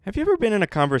Have you ever been in a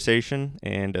conversation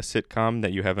and a sitcom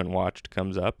that you haven't watched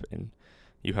comes up and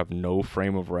you have no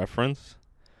frame of reference?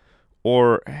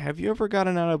 Or have you ever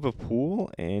gotten out of a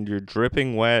pool and you're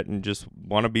dripping wet and just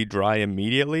want to be dry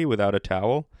immediately without a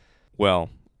towel? Well,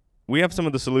 we have some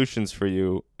of the solutions for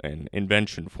you in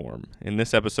invention form in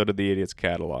this episode of the Idiot's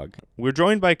Catalog. We're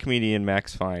joined by comedian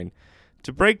Max Fine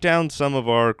to break down some of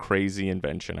our crazy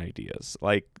invention ideas,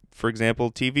 like, for example,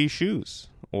 TV shoes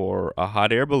or a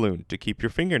hot air balloon to keep your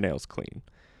fingernails clean.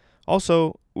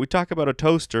 Also, we talk about a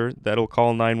toaster that'll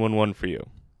call 911 for you.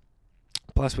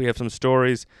 Plus, we have some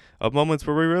stories of moments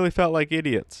where we really felt like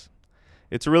idiots.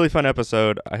 It's a really fun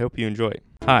episode. I hope you enjoy.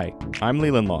 Hi, I'm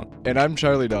Leland Long. And I'm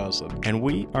Charlie Dawson. And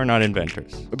we are not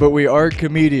inventors. But we are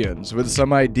comedians with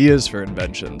some ideas for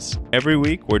inventions. Every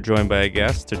week, we're joined by a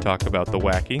guest to talk about the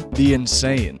wacky, The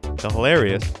insane. the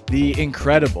hilarious, The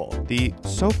incredible. the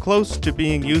so close to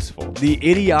being useful. The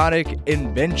idiotic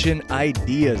invention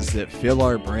ideas that fill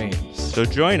our brains. So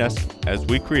join us as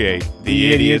we create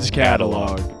The Idiot's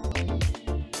Catalog.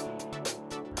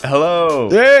 Hello.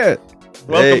 Yeah!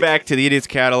 Welcome back to the Idiot's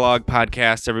Catalog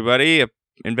podcast, everybody. A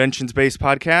inventions-based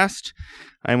podcast.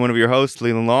 I'm one of your hosts,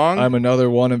 Leland Long. I'm another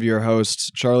one of your hosts,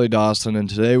 Charlie Dawson, and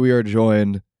today we are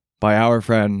joined by our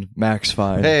friend, Max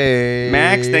Fine. Hey.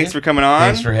 Max, thanks for coming on.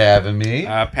 Thanks for having me.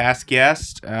 Past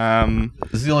guest.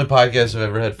 This is the only podcast I've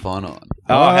ever had fun on.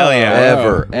 Oh, hell yeah.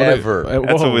 Ever. That's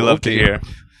what we love to hear.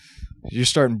 You're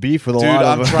starting beef with a Dude, lot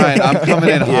of I'm trying. I'm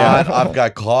coming in Yeah. hot. I've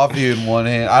got coffee in one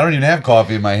hand. I don't even have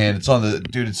coffee in my hand. It's on the...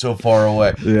 Dude, it's so far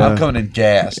away. Yeah. I'm coming in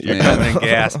gassed, You're man. coming in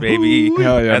gas, baby.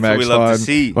 Hell yeah, That's what Max we love Fine. to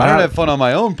see. Wow. I don't have fun on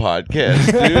my own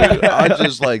podcast, dude. I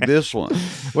just like this one.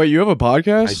 Wait, you have a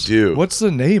podcast? I do. What's the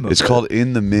name of It's it? called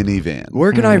In the Minivan.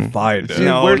 Where can I find it? Dude,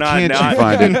 No, where not, can't you not,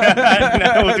 find it?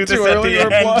 No, we'll do this Too at early the to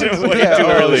reply. end. Way Yeah, too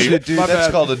oh, early. shit, dude. My That's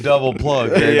bad. called a double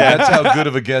plug. Man. Yeah. That's how good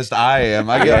of a guest I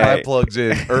am. I get my plugs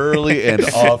in early and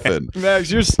often. Max,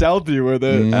 you're stealthy with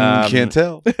it. Can't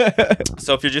tell.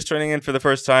 So if you're just joining in for the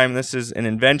first time, this is an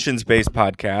inventions-based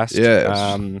podcast.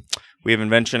 Yes. We have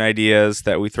invention ideas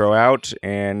that we throw out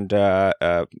and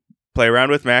play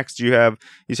around with. Max, you said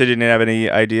you didn't have any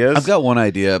ideas? I've got one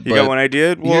idea. You got one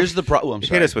idea? Well, Here's the problem. I'm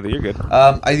sorry. hit us with it. You're good.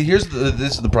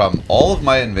 This is the problem. All of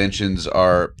my inventions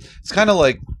are. It's kind of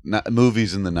like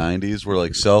movies in the '90s, where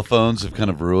like cell phones have kind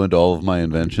of ruined all of my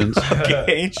inventions.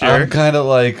 Okay, sure. I'm kind of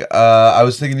like. I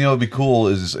was thinking, what'd be cool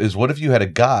is what if you had a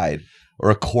guide or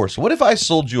a course? What if I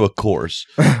sold you a course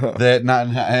that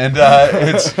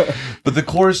but the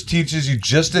course teaches you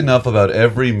just enough about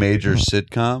every major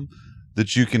sitcom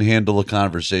that you can handle a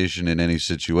conversation in any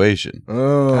situation.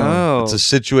 Oh. It's a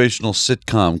situational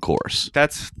sitcom course.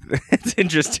 That's it's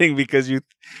interesting because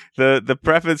the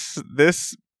preface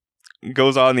this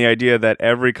goes on the idea that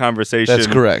every conversation That's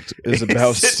correct. Is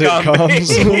about Sitcom sitcoms.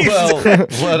 based. Well,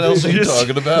 what else are you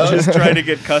talking about? Just trying to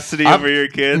get custody over your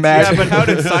kids. Max- Yeah, but how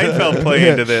did Seinfeld play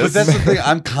into this? But that's the thing.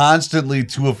 I'm constantly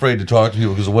too afraid to talk to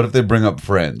people because what if they bring up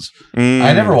Friends? Mm.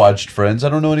 I never watched Friends. I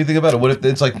don't know anything about it. What if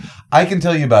it's like I can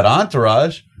tell you about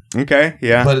Entourage, Okay,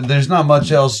 yeah. but there's not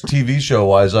much else TV show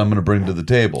wise I'm going to bring to the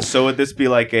table. So would this be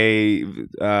like a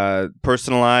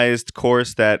personalized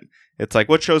course that it's like,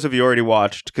 what shows have you already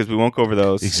watched? Because we won't go over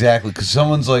those. Exactly, because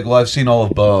someone's like, "Well, I've seen all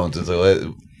of Bones." It's like,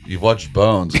 "You've watched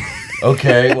Bones."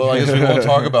 Okay, well, I guess we won't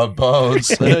talk about Bones,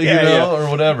 Yeah. or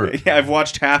whatever. Yeah, I've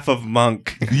watched half of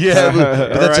Monk. Yeah,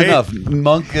 but that's Right? enough.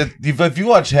 Monk, if you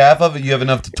watch half of it, you have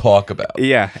enough to talk about.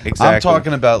 Yeah, exactly. I'm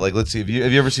talking about, like, let's see, have you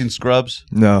ever seen Scrubs?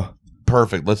 No.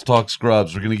 Perfect. Let's talk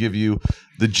Scrubs. We're going to give you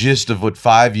the gist of what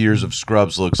 5 years of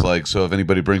Scrubs looks like. So if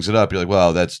anybody brings it up, you're like,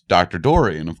 well, that's Dr.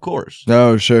 Dorian, of course.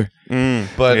 No, sure.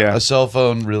 But yeah. a cell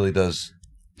phone really does.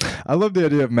 I love the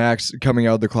idea of Max coming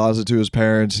out of the closet to his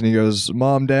parents and he goes,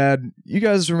 Mom, Dad, you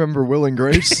guys remember Will and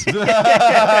Grace?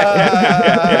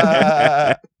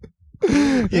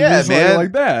 Yeah, Just man.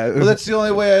 Like that. Well, that's the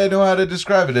only way I know how to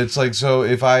describe it. It's like, so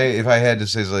if I had to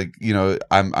say, like,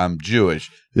 I'm Jewish,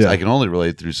 Yeah. I can only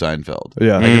relate through Seinfeld.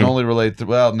 Yeah. I can only relate through,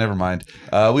 well, never mind.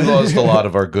 We lost a lot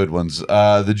of our good ones.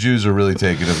 The Jews are really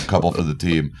taking a couple for the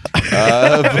team.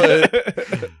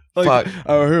 But Like, fuck.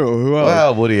 oh, who else?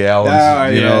 Well, Woody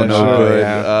Allen's, yeah, no sure, good.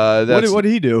 yeah. That's what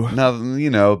did he do?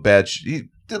 nothing, bad.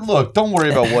 Look, don't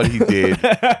worry about what he did.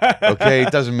 Okay,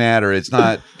 it doesn't matter. It's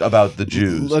not about the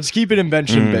Jews. Let's keep it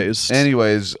invention based.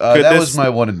 Anyways, Could that this- was my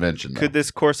one invention. Though. Could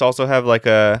this course also have like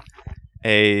a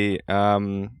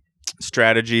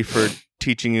strategy for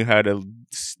teaching you how to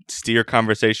steer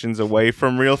conversations away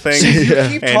from real things? You Yeah.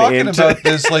 keep And talking into- about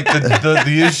this like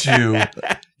the issue.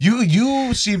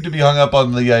 You seem to be hung up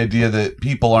on the idea that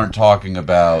people aren't talking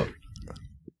about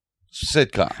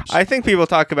sitcoms. I think people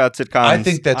talk about sitcoms. I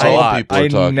think that's a all lot. people are I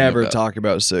talking never about. talk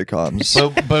about sitcoms.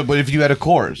 So, but if you had a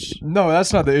course, No,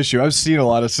 that's not the issue. I've seen a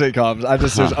lot of sitcoms.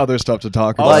 There's other stuff to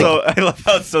talk about. Also, I love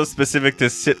how it's so specific to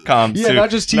sitcoms. Yeah, too. not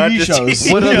just TV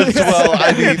shows. what other? Well,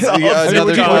 I mean, It's all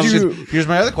another sitcoms. question. Here's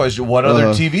my other question: what other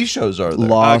TV shows are there?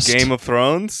 Lost. Game of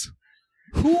Thrones.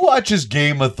 Who watches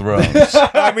Game of Thrones?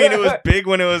 I mean, it was big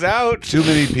when it was out. Too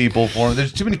many people for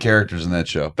there's too many characters in that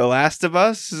show. The Last of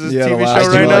Us is a Yeah, The TV Last I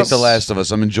show do right now. like The Last of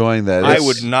Us. I'm enjoying that. I It's-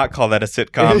 would not call that a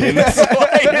sitcom. In this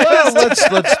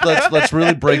Well, let's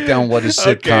really break down what a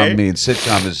sitcom Okay. means.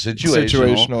 Sitcom is situational.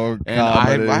 Situational And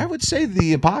comedy. I would say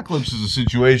the apocalypse is a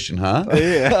situation, huh?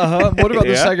 Uh-huh. What about the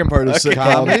Yeah. second part of sitcom?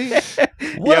 Comedy? Yeah,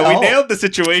 we Well, nailed the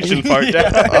situation part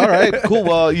down. All right, cool.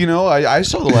 Well, I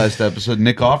saw the last episode.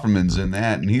 Nick Offerman's in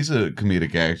that, and he's a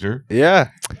comedic actor. Yeah,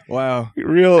 Wow.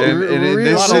 real. And in Real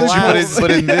this lot of laughs.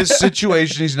 but in this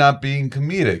situation, he's not being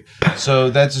comedic. So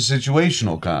that's a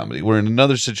situational comedy. Where in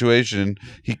another situation,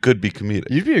 he could be comedic.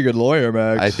 You'd be a good lawyer,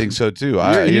 Max. I think so too.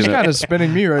 He's kind of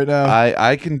spinning me right now.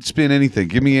 I can spin anything.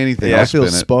 Give me anything. Yeah, I'll I feel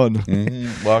spin it. spun.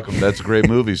 Welcome. That's a great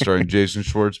movie starring Jason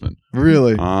Schwartzman.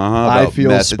 Really? I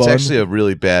feel It's spun. actually a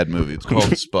really bad movie. It's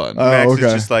called Spun. Max okay.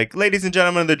 is just like, ladies and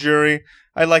gentlemen of the jury,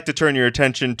 I'd like to turn your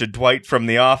attention to Dwight from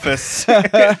The Office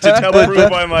to prove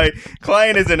why my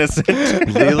client is innocent.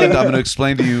 Leland, I'm going to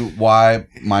explain to you why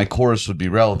my chorus would be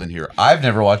relevant here. I've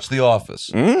never watched The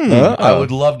Office. I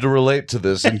would love to relate to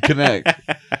this and connect.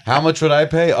 How much would I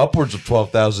pay? Upwards of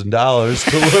 $12,000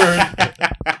 to learn.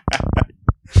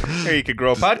 Here, you could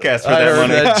grow a podcast for I that heard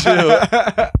money.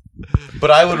 that too.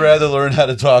 But I would rather learn how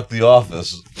to talk The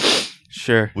Office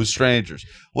Sure. with strangers.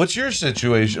 What's your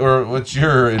situation, or what's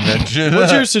your invention?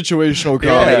 What's your situational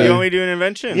Yeah, comedy? you want me to do an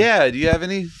invention? Yeah, do you have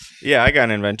any? Yeah, I got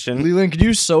an invention. Leland, could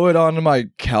you sew it onto my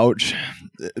couch?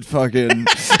 Fucking.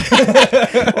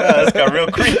 Wow, this got real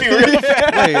creepy real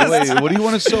fast. Wait, what do you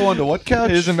want to sew onto what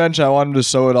couch? His invention, I want him to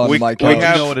sew it onto We- my we couch. Do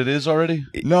have- you know what it is already?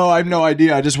 No, I have no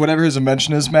idea. I just, whatever his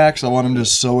invention is, Max, I want him to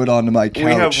sew it onto my couch.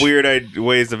 We have weird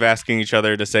ways of asking each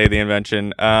other to say the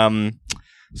invention.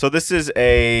 So this is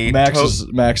a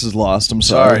Max is lost. I'm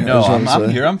sorry. Sorry, no, I just wanted I'm to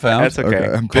say. here. I'm found. That's okay.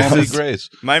 Okay, I'm This Call me is- Grace.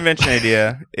 my invention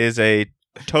idea is a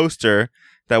toaster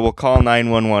that will call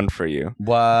 911 for you.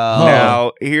 Wow.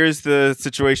 Now, here's the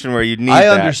situation where you need I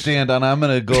that. understand, and I'm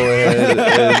going to go ahead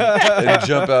and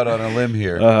jump out on a limb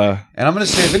here. And I'm going to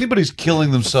say if anybody's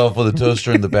killing themselves with a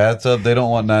toaster in the bathtub, they don't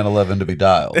want 911 to be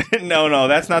dialed. No,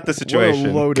 that's not the What a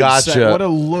situation. loaded Gotcha. what a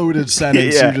loaded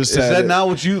sentence Yeah. you just Is said. that not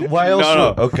what you... Why else?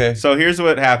 No. Okay. So here's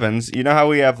what happens. You know how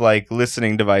we have like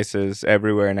listening devices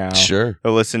everywhere now? Sure.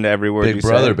 They'll listen to every word Big you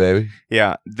brother, say. baby.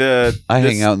 Yeah. I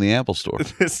hang out in the Apple store.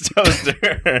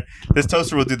 This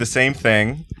toaster will do the same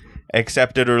thing,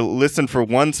 except it'll listen for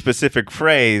one specific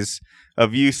phrase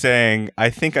of you saying, "I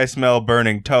think I smell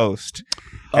burning toast,"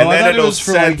 and I then thought it it'll was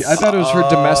for sense. I thought it was for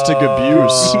domestic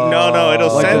abuse. No,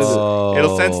 it'll Like sense. a-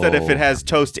 It'll sense that if it has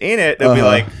toast in it, it'll be Uh-huh.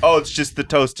 like, "Oh, it's just the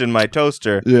toast in my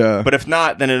toaster." Yeah. But if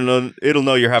not, then it'll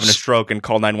know you're having a stroke and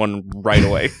call 911 right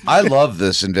away. I love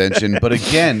this invention, but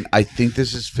again, I think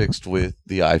this is fixed with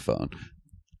the iPhone.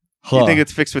 You think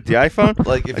it's fixed with the iPhone?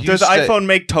 Like if you Does the say- iPhone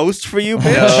make toast for you,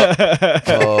 bitch?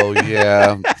 Oh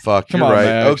yeah, fuck. Come You're on, right.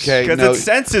 Max. Okay, Because no, it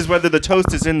senses whether the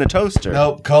toast is in the toaster.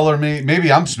 nope. Color me.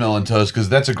 Maybe I'm smelling toast because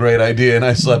that's a great idea, and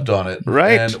I slept on it.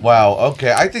 Right. And wow.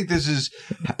 Okay. I think this is.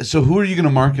 So who are you going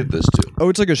to market this to? Oh,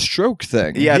 it's like a stroke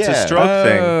thing. Yeah, it's a Yeah. stroke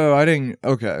thing. Oh, I didn't.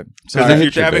 Okay. Because Sorry. if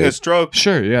hit you're you, having babe. a stroke,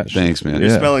 Sure. Yeah. Thanks, man.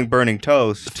 you're Yeah. smelling burning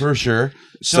toast. For sure.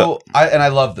 So I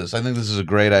love this. I think this is a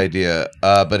great idea.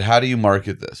 But how do you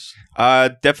market this?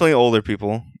 Definitely older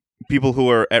people, people who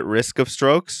are at risk of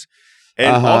strokes,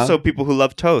 and Uh-huh. also people who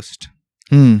love toast.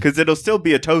 Hmm. Because it'll still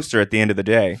be a toaster at the end of the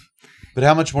day. But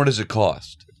how much more does it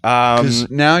cost? Because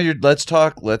now let's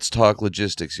talk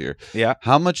logistics here. Yeah.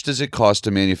 How much does it cost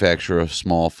to manufacture a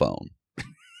small phone?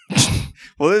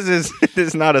 Well, this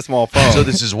is not a small phone. So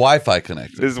this is Wi-Fi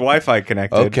connected. This is Wi-Fi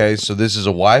connected. Okay, so this is a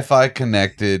Wi-Fi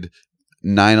connected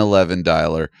 911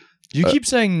 dialer. You keep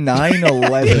saying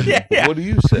 9/11. What do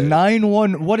you say?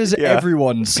 9/1. What does Yeah.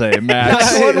 everyone say,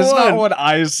 Max? 911. It's not what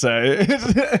I say.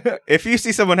 If you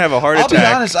see someone have a heart I'll be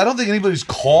attack, honest. I don't think anybody's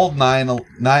called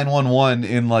 911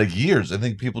 in like years. I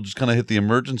think people just kind of hit the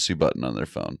emergency button on their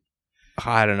phone.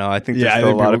 I don't know. I think Yeah, there's I still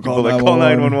a think lot of people that call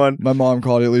 911. My mom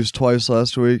called it at least twice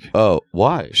last week. Oh,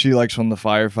 why? She likes when the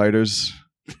firefighters.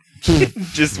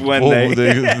 Just when Oh,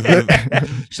 they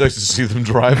she likes to see them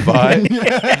drive by.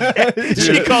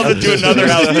 she calls it to another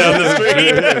house down the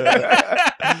street.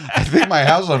 I think my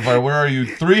house is on fire. Where are you?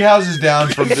 3 houses down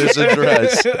from this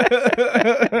address.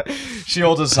 She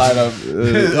holds a sign up.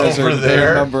 Over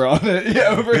there. Number on it. Yeah,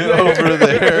 over there. Over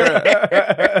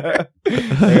there.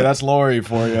 Hey, that's Lori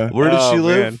for you. Where does she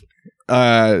live?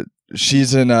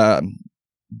 She's in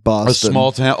Boston. A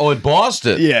small town. Oh, in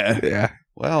Boston. Yeah.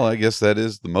 Well, I guess that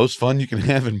is the most fun you can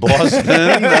have in Boston.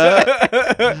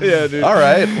 Yeah, dude. All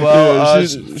right. Well,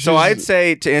 So I'd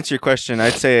say, to answer your question,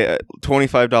 I'd say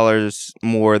 $25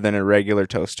 more than a regular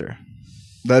toaster.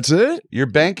 That's it? you're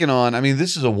banking on. I mean,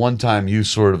 this is a one-time use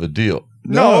sort of a deal.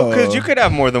 No, because you could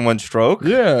have more than one stroke.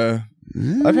 Yeah.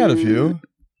 I've had a few.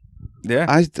 Yeah.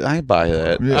 I buy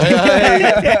that.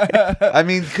 Yeah. I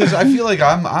mean, because I feel like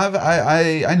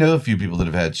I know a few people that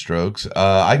have had strokes.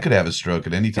 I could have a stroke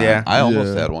at any time. Yeah. I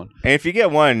almost had one. And if you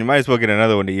get one, you might as well get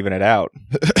another one to even it out.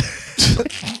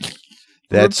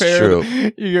 That's true.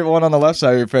 You get one on the left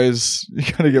side of your face. You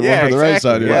gotta get one for the right exactly.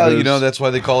 side of your Well, face. you know, that's why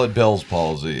they call it Bell's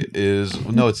palsy.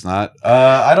 No, it's not.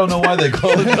 I don't know why they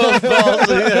call it Bell's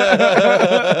palsy.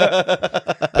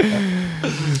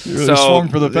 You really So- swung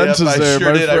for the fences I there,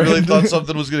 sure my did. I really friend. thought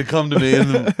something was going to come to me.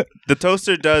 And The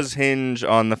toaster does hinge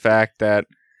on the fact that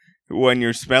when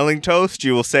you're smelling toast,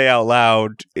 you will say out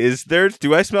loud,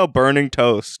 do I smell burning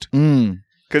toast?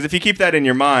 Because if you keep that in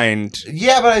your mind,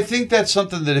 yeah, but I think that's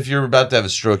something that if you're about to have a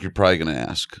stroke, you're probably going to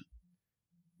ask.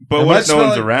 but Am what I if no one's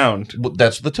smelling- around? Well,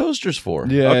 that's what the toaster's for.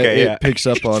 Yeah, Okay, it yeah. picks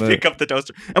up on it. Pick up the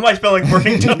toaster. Am I smelling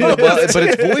burning toast? Well, but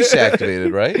it's voice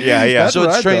activated, right? Yeah, yeah. That's So what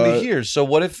it's I trained to thought. hear. So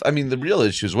what if, the real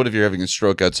issue is what if you're having a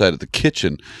stroke outside of the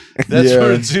kitchen? That's Yeah.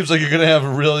 where it seems like you're going to have a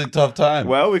really tough time.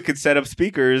 Well, we could set up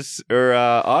speakers or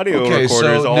audio Okay,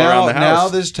 recorders so all now, around the now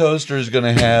house. this toaster is going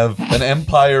to have an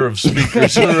empire of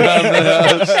speakers around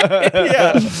the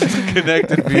house,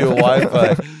 connected via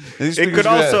Wi-Fi. And these It speakers could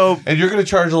are gonna- also- and you're going to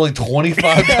charge only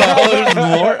 $25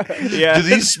 more. Yeah. Do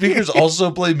these speakers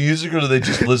also play music, or do they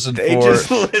just listen They for?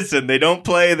 just listen. They don't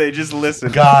play. They just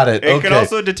listen. Got it. It can Okay.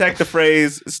 also detect the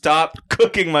phrase "Stop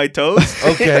cooking my toast."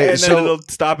 Okay, and then so- it'll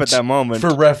stop at that moment.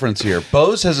 For reference here,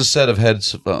 Bose has a set of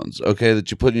headphones, okay, that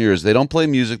you put in your ears. They don't play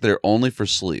music; they're only for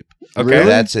sleep. Okay. Really?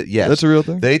 That's it. Yes, That's a real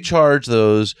thing? They charge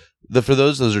those. For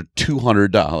those are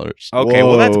 $200. Okay,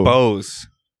 well that's Whoa. Bose.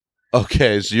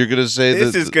 Okay, so you're gonna say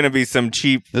This that is going to be some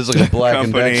cheap. this is like a Black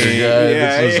and company. Decker guy.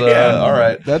 Yeah, This is, yeah. all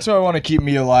right. That's what I want to keep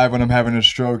me alive when I'm having a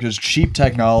stroke is cheap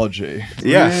technology.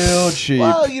 Yeah. Real cheap.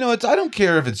 Well, I don't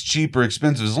care if it's cheap or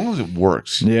expensive as long as it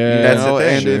works. Yeah. That's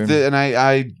the thing. And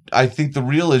I think the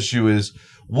real issue is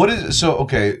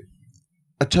okay.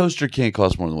 A toaster can't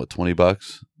cost more than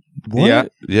 $20. What? Yeah.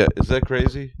 Yeah, is that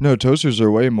crazy? No, toasters are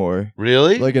way more.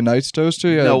 Really? Like a nice toaster?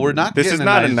 Yeah. no, we're not. This getting is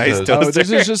not a nice Oh, toaster. this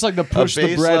is just like the push the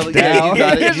base bread level- yeah, down. you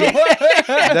got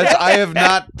it. I have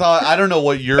not thought. I don't know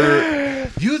what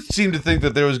you seem to think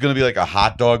that there was going to be like a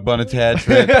hot dog bun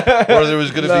attachment, or there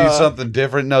was going to be something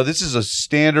different. No, this is a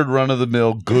standard run of the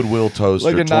mill Goodwill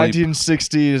toaster, Like a 20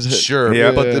 1960s. Sure,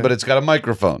 Yeah. but it's got a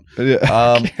microphone.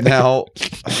 Yeah. Now,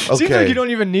 Seems like okay. you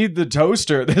don't even need the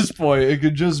toaster at this point. It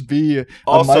could just be a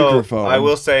Also, microphone. I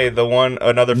will say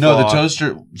another No, the flaw-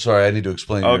 toaster. Sorry, I need to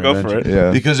explain. Oh, your go for invention. it.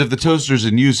 Yeah. Because if the toaster's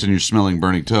in use and you're smelling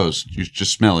burning toast, you're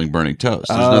just smelling burning toast.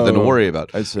 There's nothing to Oh, worry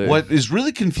about. I see. What is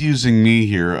really confusing me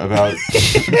here about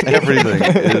everything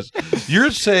is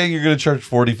you're saying you're going to charge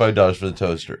 $45 for the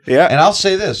toaster. Yeah. And I'll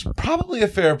say this, probably a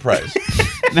fair price.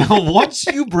 Now, once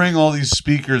you bring all these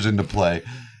speakers into play,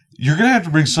 you're going to have to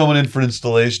bring someone in for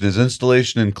installation. Is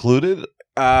installation included?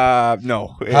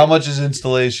 No. How much is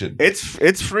installation?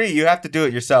 It's free. You have to do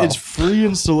it yourself. It's free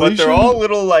installation. but they're all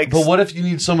little like. But what if you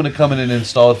need someone to come in and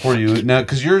install it for you now?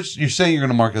 Because you're saying you're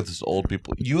going to market this to old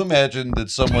people. You imagine that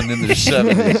someone in their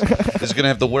 70s is going to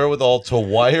have the wherewithal to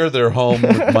wire their home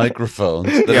with microphones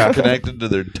that Yeah. are connected to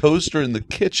their toaster in the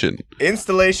kitchen.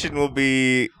 Installation will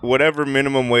be whatever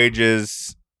minimum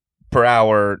wages per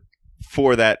hour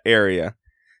for that area,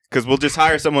 because we'll just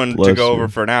hire someone to Bless go you. over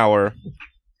for an hour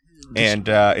and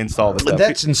install the But stuff.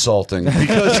 that's insulting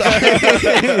because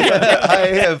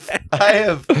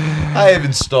I have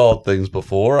installed things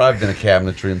before. I've been a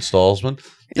cabinetry installsman.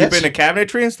 You've been a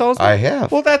cabinetry installer? I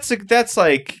have. Well, that's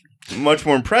like much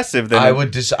more impressive than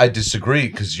I disagree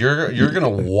because you're gonna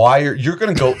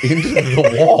go into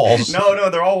the walls. No,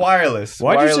 they're all wireless.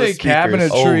 Why'd you say Wireless speakers.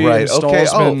 cabinetry Oh, right. Okay.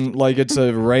 installsman like it's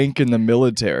a rank in the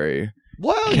military?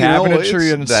 Well,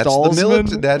 Cabinetry and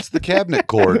installsman? That's the cabinet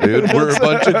corps, dude. We're a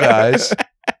bunch of guys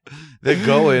that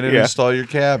go in and Yeah. install your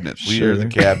cabinets. We are the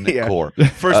Sure. cabinet Yeah. corps.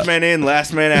 First man in,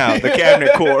 last man out. The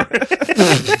cabinet core.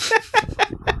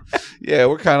 Yeah,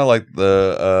 we're kind of like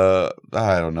the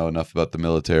I don't know enough about the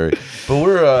military, but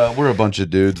we're a bunch of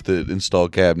dudes that install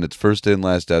cabinets, first in,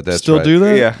 last out. That's Still right. do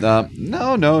that? Yeah.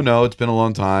 No. It's been a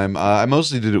long time. I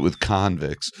mostly did it with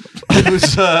convicts.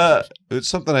 It's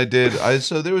something I did.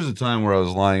 So there was a time where I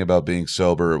was lying about being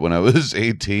sober when I was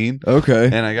 18. Okay.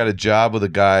 And I got a job with a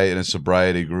guy in a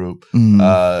sobriety group,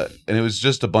 Mm. and it was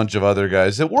just a bunch of other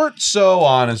guys that weren't so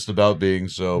honest about being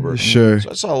sober. Sure. So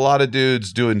I saw a lot of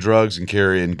dudes doing drugs and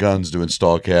carrying guns to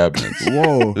install cabinets.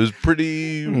 Whoa. It was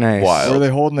pretty Nice. wild. Were they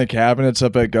holding the cabinets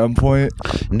up at gunpoint?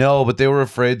 No, but they were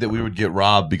afraid that we would get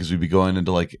robbed because we'd be going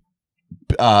into like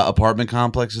apartment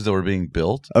complexes that were being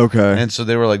built. Okay. And so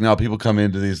they were like, no, people come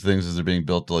into these things as they're being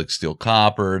built to like steal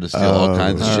copper, to steal all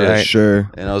kinds of all shit. right. Sure.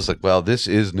 And I was like, well, this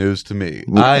is news to me.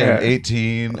 I am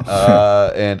 18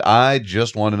 and I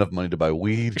just want enough money to buy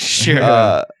weed.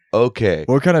 Sure. Okay.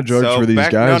 What kind of drugs were these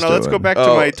guys No, let's go doing? back to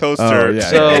Oh. my toaster. Oh, yeah,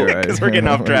 So- you're right. Because we're getting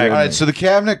off track. All right, so the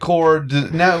cabinet cord.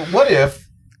 Now, what if?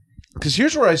 Because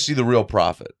here's where I see the real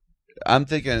profit. I'm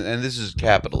thinking, and this is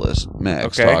capitalist Max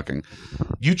Okay. talking.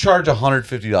 You charge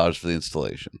 $150 for the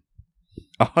installation.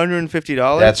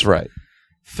 $150. That's right.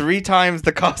 3 times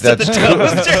the cost That's of the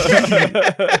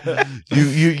toaster.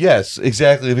 Yes,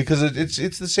 exactly, because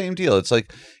it's the same deal. It's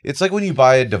like when you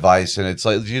buy a device and it's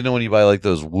like, you know, when you buy like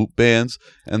those Whoop bands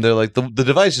and they're like the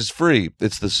device is free.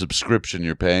 It's the subscription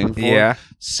you're paying for. Yeah.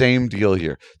 Same deal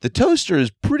here. The toaster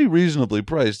is pretty reasonably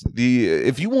priced.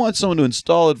 If you want someone to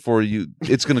install it for you,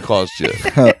 it's going to cost you.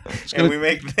 And we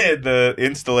make the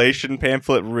installation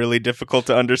pamphlet really difficult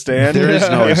to understand. There is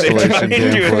no If they installation try and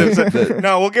do it pamphlet. themselves.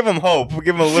 No, we'll give them hope. We'll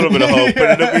give them a little bit of hope,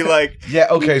 but it'll be like, Yeah,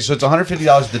 okay, so it's $150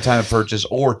 at the time of purchase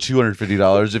or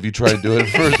 $250 if you try to do it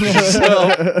for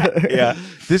yourself. yeah,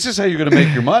 This is how you're going to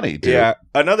make your money, dude. yeah.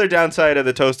 Another downside of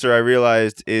the toaster I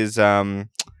realized is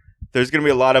there's going to be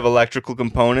a lot of electrical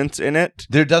components in it.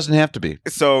 There doesn't have to be.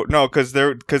 So no, because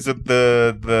of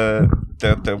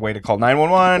the way to call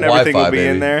 911, everything Wi-Fi, will be baby.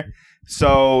 in there.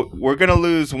 So we're gonna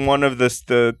lose one of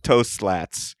the toast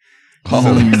slats. Oh.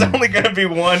 So there's only gonna be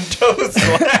one toast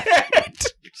slat.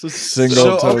 It's a single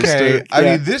So, toaster. okay, I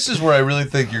Yeah. mean, this is where I really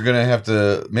think you're going to have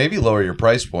to maybe lower your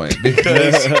price point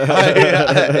because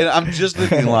and I'm just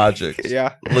thinking logic,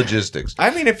 Yeah. logistics. I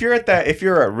mean, if you're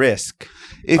at risk,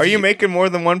 If are you making more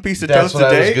than one piece of That's toast what a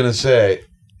I was day? going to say.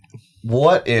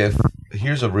 What if,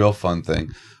 here's a real fun thing.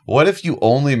 What if you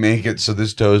only make it so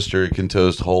this toaster can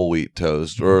toast whole wheat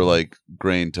toast or like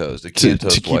grain toast? It can't to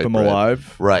toast keep white them bread.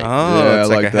 alive. Right. Oh, Yeah, it's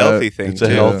I like like a that. healthy thing. It's a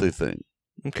too. healthy thing.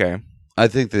 Okay. I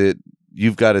think that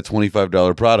you've got a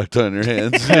 $25 product on your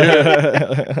hands.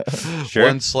 Sure.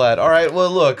 One slat. All right.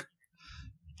 Well, look,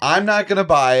 I'm not going to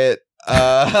buy it. And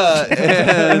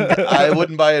I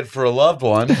wouldn't buy it for a loved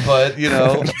one, but you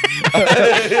know,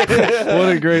 What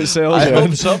a great sales I hope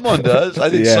ad. someone does. I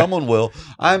think Yeah. someone will.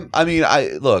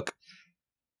 Look,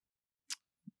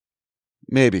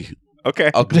 maybe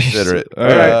Okay. I'll consider it. All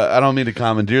right. I don't mean to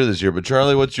commandeer this year, but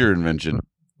Charlie, what's your invention?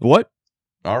 What?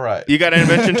 All right. You got an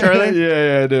invention, Charlie?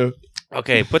 Yeah, I do.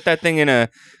 Okay, put that thing in a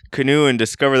canoe and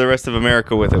discover the rest of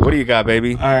America with it. What do you got,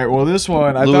 baby? All right. Well, this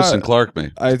one, I Lewis thought. and Clark me.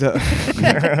 I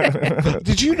thought.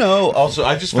 Did you know? Also,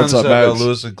 I just found What's this up, out about Max?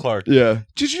 Lewis and Clark. Yeah,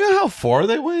 Did you know how far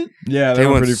they went? yeah, They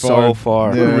were went pretty so far.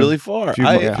 far. They went Yeah. really far. Few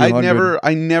I hundred.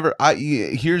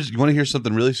 here's, you want to hear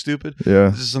something really stupid? Yeah.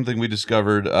 This is something we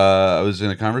discovered. I was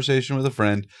in a conversation with a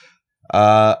friend.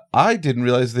 I didn't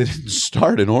realize they didn't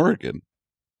start in Oregon.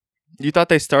 You thought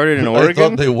they started in I Oregon?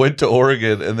 thought they went to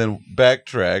Oregon and then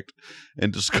backtracked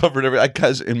and discovered everything.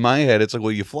 Because in my head, it's like,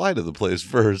 well, you fly to the place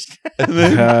first, and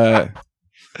then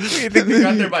You think they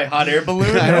got there by hot air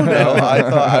balloon? I don't know.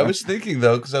 I was thinking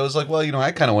though, because I was like, well, you know,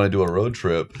 I kind of want to do a road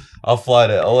trip. I'll fly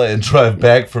to LA and drive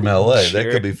back from LA. That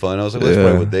Sure. could be fun. I was like, well, that's Yeah.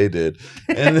 probably what they did.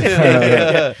 And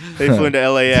then They flew into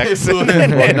LAX.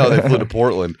 they flew to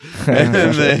Portland, and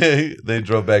then they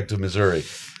drove back to Missouri.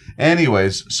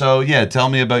 Anyways, so yeah, tell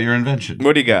me about your invention.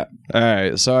 What do you got? All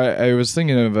right, so I was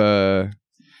thinking of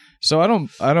so I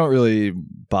don't really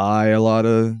buy a lot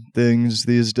of things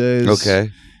these days. Okay.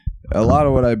 A lot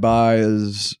of what I buy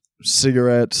is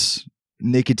cigarettes,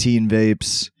 nicotine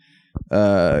vapes,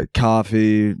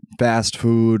 coffee, fast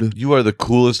food. You are the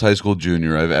coolest high school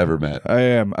junior I've ever met. I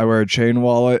am. I wear a chain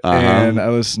wallet and I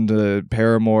listen to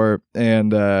Paramore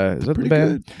and is that the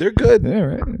band? good. They're good. Yeah,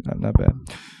 right. Not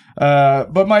bad.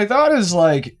 But my thought is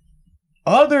like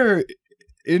other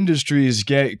industries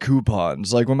get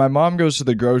coupons. Like when my mom goes to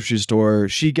the grocery store,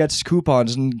 she gets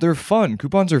coupons and they're fun.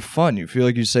 Coupons are fun. You feel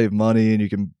like you save money and you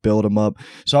can build them up.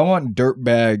 So I want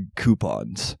dirtbag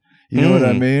coupons. You know what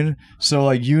I mean? So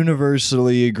like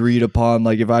universally agreed upon,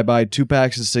 like if I buy 2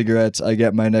 packs of cigarettes, I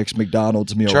get my next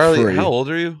McDonald's meal Charlie, free. how old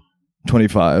are you?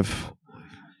 25.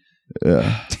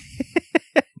 Yeah.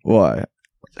 Why?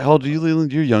 How old are you,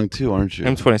 Leland? You're young too, aren't you?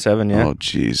 I'm 27. Yeah. Oh,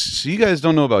 jeez. So you guys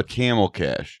don't know about Camel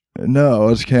Cash, No,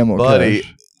 it's Camel buddy.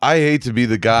 Cash. I hate to be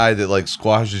the guy that like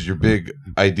squashes your big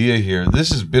idea here. This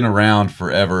has been around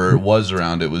forever. It was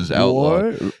around. It was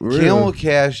outlawed. What? Really? Camel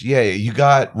Cash, yeah, you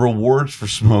got rewards for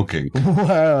smoking.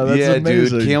 Wow, that's yeah,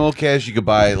 amazing. dude. Camel Cash, you could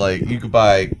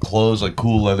buy clothes like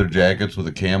cool leather jackets with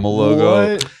a camel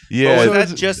logo. What? Yeah, Oh, So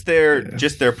that's it's-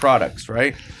 just their products,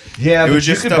 right? yeah. It But was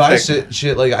you just could stuff buy that-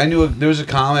 shit. Like I knew there was a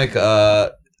comic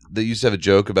that used to have a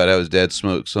joke about how his dad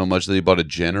smoked so much that he bought a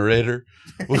generator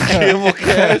with Camel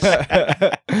Cash.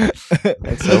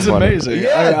 That's funny. amazing.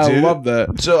 Yeah, I dude. love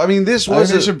that. So I mean, this I think was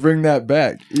they should bring that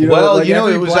back. You know, Well, like you know,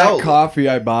 every it was black out- coffee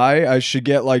I buy, I should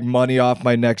get like money off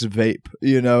my next vape.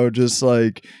 You know, just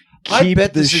like keep I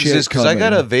bet the this shit exists because I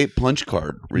got coming. a vape punch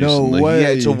card No recently. way. Yeah,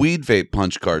 it's a weed vape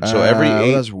punch card. So every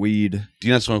well, that's weed. do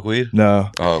you not smoke weed? No.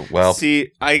 Oh well. See,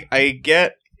 I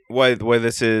get why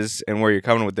this is and where you're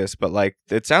coming with this, but like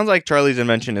it sounds like Charlie's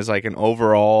Invention is like an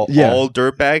overall Yeah. all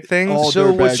dirtbag thing. All So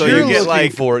dirtbag what so things. you you're get looking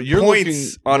like for? You're points looking,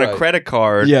 on a right. credit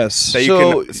card Yes. that you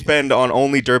So- can spend on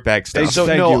only dirtbag Hey, stuff. so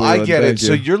Thank no, you, I Leland. get Thank it.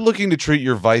 So you. you're looking to treat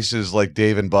your vices like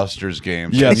Dave and Buster's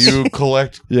games. Yes. And you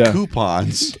collect Yeah.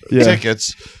 coupons, Yeah.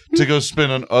 tickets to go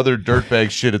spend on other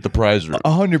dirtbag shit at the prize room.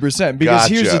 100%. Because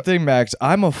here's Gotcha. the thing, Max.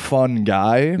 I'm a fun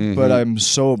guy, but I'm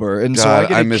sober, and so God, I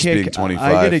get I a miss kick. being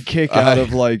 25. I get a kick out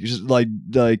of like just like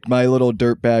my little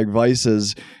dirtbag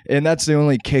vices, and that's the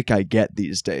only kick I get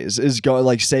these days. Is go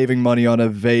like saving money on a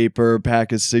vape or a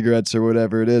pack of cigarettes or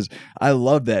whatever it is. I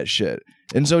love that shit.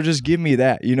 And so just give me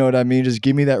that. You know what I mean? Just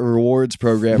give me that rewards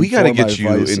program. We got to for get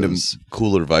my you vices. into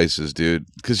cooler vices, dude.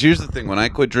 Because here's the thing: when I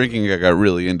quit drinking, I got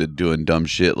really into doing dumb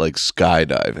shit like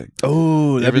skydiving.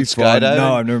 Oh, You that'd ever be been fun. skydiving?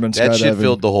 No, I've never been skydiving. That shit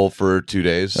filled the hole for 2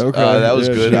 days. Okay, That was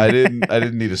yeah, good. sure. I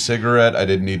didn't need a cigarette. I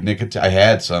didn't need nicotine. I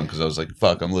had some because I was like,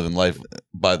 "Fuck, I'm living life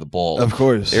by the ball." Of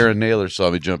course. Aaron Naylor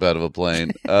saw me jump out of a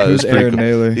plane. It Who's was pretty Aaron cool.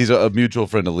 Naylor? He's a mutual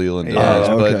friend of Leland, and Yeah. ours,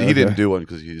 Oh, but okay, he didn't okay. do one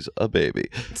because he's a baby.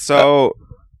 So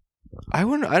I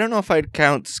don't know if I'd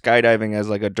count skydiving as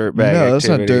like a dirtbag. No, that's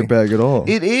not activity. dirtbag at all.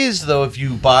 It is though if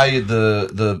you buy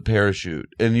the parachute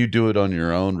and you do it on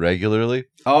your own regularly.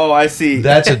 Oh, I see.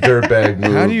 That's a dirtbag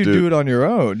move. How do you dude. do it on your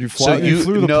own? You fly. So you you-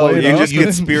 flew the no, plane you up just get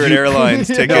and- Spirit Airlines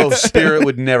tickets. No, Spirit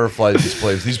would never fly these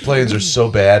planes. These planes are so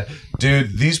bad,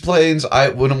 dude. These planes,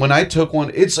 when I took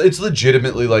one, it's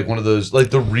legitimately like one of those.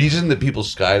 Like the reason that people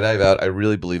skydive out, I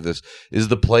really believe this, is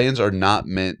the planes are not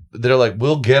meant. They're like,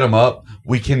 we'll get them up.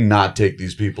 We cannot take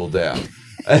these people down,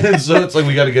 and so it's like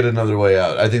we got to get another way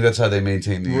out. I think that's how they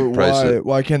maintain the price.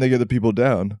 Why can't they get the people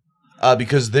down?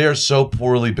 Because they are so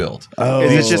poorly built. Oh,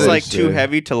 Is it just like I too see.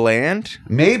 heavy to land?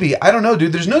 Maybe I don't know,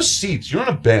 dude. There's no seats. You're on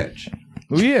a bench.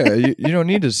 Well, yeah, you don't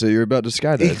need to sit. You're about to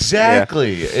skydive.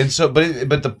 Exactly, and so,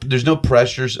 there's no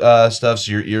pressure stuff,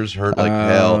 so your ears hurt like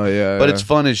hell. Yeah, But yeah. it's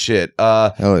fun as shit.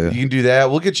 Hell yeah. You can do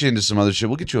that. We'll get you into some other shit.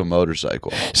 We'll get you a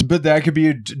motorcycle. But that could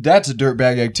be that's a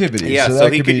dirtbag activity. Yeah, so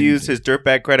that he could be- use his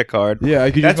dirtbag credit card. Yeah,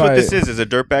 I could. That's use what my, this is a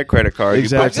dirtbag credit card.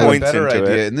 Exactly. You I've put got a points better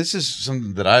into idea, it. and this is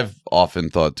something that I've often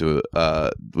thought to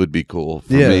would be cool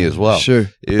for Yeah, me as well. sure.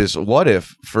 Is what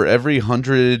if for every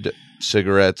 100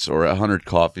 cigarettes or 100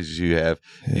 coffees you have,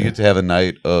 you get to have a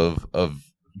night of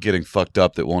getting fucked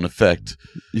up that won't affect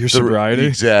Your sobriety.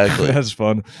 Exactly. That's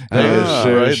fun.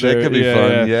 Sure, right? sure. That could be Yeah,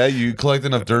 fun. yeah. Yeah, you collect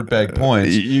enough dirtbag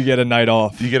points, You get a night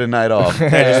off. you get a night off.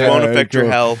 That just won't affect your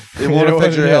Cool. health. It won't You know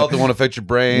affect what? your Yeah. health. It won't affect your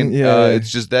brain. Yeah. It's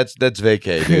just that's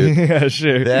vacay, dude. Yeah,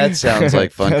 sure. That sounds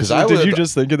like fun, 'cause I Did would- you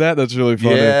just think of that? That's really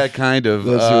funny. Yeah, kind of.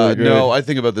 That's really great. No, I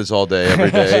think about this all day, every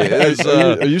day. It's,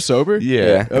 are you sober?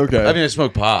 yeah. Okay. I mean, I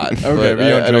smoke pot. Okay, but but you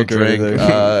don't I don't drink or drink.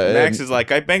 anything. Max is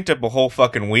like, I banked up a whole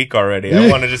fucking week already. I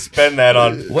wanted to spend that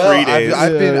on well, 3 days.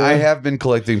 I have been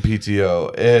collecting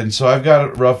PTO, and so I've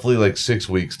got roughly like 6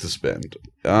 weeks to spend.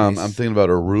 I'm thinking about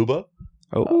Aruba.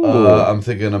 I'm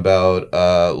thinking about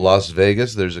Las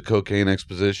Vegas. There's a cocaine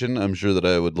exposition. I'm sure that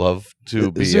I would love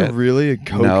to be Is at. it really a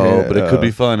cocaine? No, but it could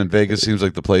be fun, and Vegas seems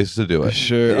like the place to do it.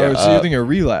 Sure. Yeah. Oh, so you're thinking of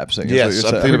relapsing? is Yes,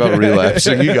 what I'm you're thinking about saying.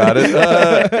 relapsing. You got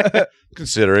it.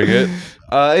 Considering it.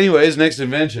 Anyways, next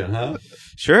invention, huh?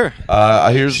 Sure.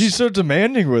 Here's. She's so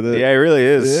demanding with it. Yeah, it really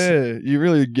is. Yeah,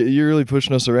 you're really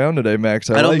pushing us around today,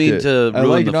 Max. I don't like mean it. to I ruin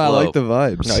like the no, I like the flow.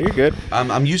 vibes. No, you're good.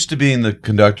 I'm used to being the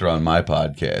conductor on my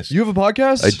podcast. You have a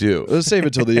podcast? I do. Let's save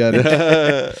it till the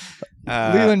end.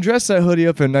 Leland, dress that hoodie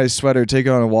up in a nice sweater. Take it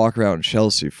on a walk around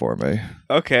Chelsea for me.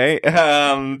 Okay.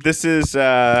 This is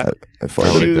I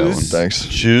fucking like that one. Shoes. Thanks.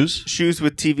 Shoes? shoes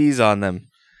with TVs on them.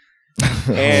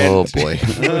 And Oh boy.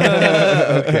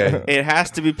 Okay. it has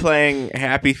to be playing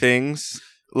happy things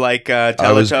like I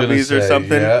was gonna Teletubbies or say,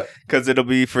 something. yeah. because it'll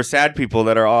be for sad people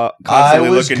that are all I constantly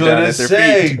was looking down gonna at their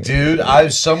say, feet. dude, I'm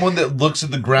someone that looks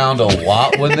at the ground a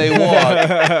lot when they walk.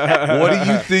 What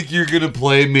do you think you're gonna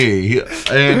play me?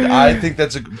 And I think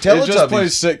that's a It Teletubbies. just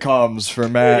plays sitcoms for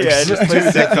Max. Yeah, it just plays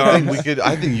I think sitcoms.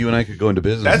 I think you and I could go into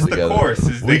business That's together. the course.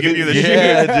 Is they give you the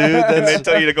Yeah, shoes, dude, and they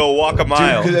tell you to go walk a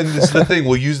mile. Dude, and this is the thing.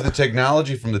 We'll use the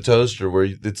technology from the toaster where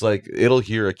it's like it'll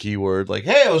hear a keyword like,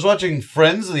 "Hey, I was watching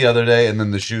Friends the other day," and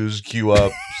then the shoes queue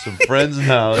up some Friends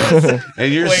knowledge,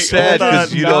 and you're Wait, sad hold on.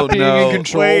 because you Not don't being know. in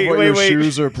control Wait, of what wait, your wait.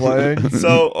 shoes are playing.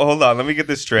 So hold on, let me get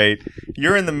this straight.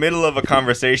 You're in the middle of a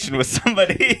conversation with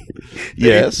somebody.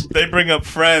 Yes. They bring up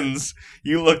Friends.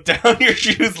 You look down, your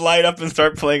shoes light up and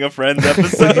start playing a Friends But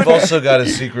episode. you've also got a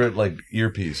secret like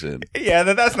earpiece in. Yeah,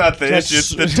 that's not the That's- issue.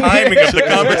 It's the timing of the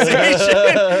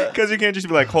conversation. Because you can't just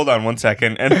be like, hold on 1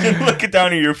 second, and then look it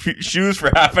down at your shoes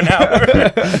for half an hour.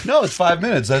 No, it's 5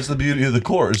 minutes. That's the beauty of the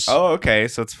course. Oh, okay.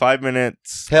 So it's 5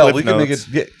 minutes. Hell, Cliff we can make Notes.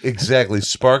 it exactly.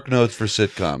 Spark notes for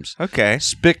sitcoms. Okay.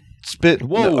 Spit.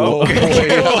 Whoa, No, whoa, wait,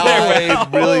 I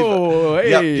really. Oh,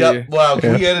 hey. Yep. Wow.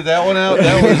 Can we edit that one out?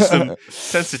 That was Some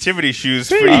sensitivity shoes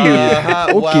for you.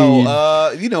 Okay.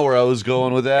 Wow. You know where I was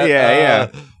going with that.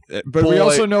 Yeah, But we Boy.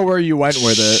 also know where you went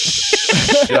with it.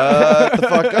 Shut the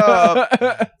fuck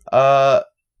up.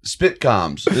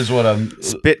 Spitcoms is what I'm. I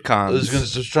Spitcoms.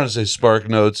 was just trying to say Spark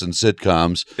Notes and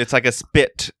sitcoms. It's like a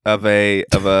spit of a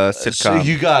So sitcom.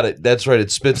 you got it. That's right.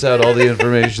 It spits out all the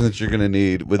information that you're going to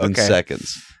need within Okay.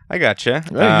 seconds. I gotcha. I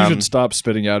think you should stop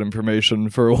spitting out information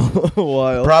for a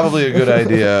while. Probably a good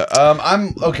idea.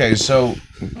 I'm okay. So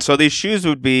So these shoes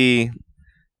would be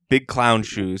big clown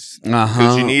shoes because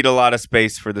uh-huh. you need a lot of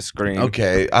space for the screen.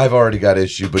 Okay, I've already got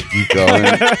issue, but keep going.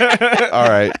 All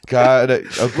right, God.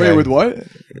 Okay. Wait, with what?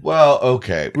 Well,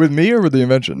 okay. With me or with the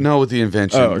invention? No, with the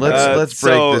invention. Oh, okay. Let's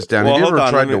break so- this down. well, Have you hold ever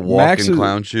on, tried let to me- walk Max in is-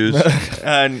 clown shoes?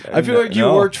 I feel like you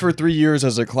no. worked for 3 years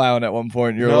as a clown at one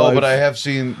point in your No, life. but I have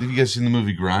seen. Have you guys seen the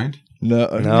movie Grind? No.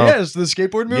 No. Yes, the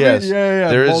skateboard movie? Yes. Yeah,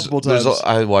 There is. multiple times.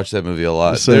 I watched that movie a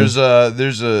lot. Same.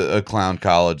 There's a clown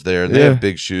college there, and they Yeah. have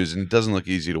big shoes, and it doesn't look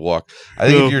easy to walk. I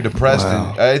think Ugh. if you're depressed,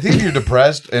 Wow.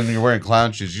 and you're wearing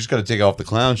clown shoes, you just got to take off the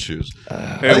clown shoes. I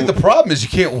Hey, think the problem is you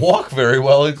can't walk very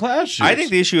well in clown shoes. I think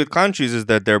the issue with clown shoes is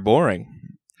that they're boring.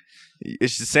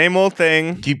 It's the same old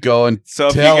thing. keep going. So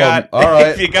if Tell you got 'em. All right,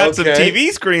 if you got some okay.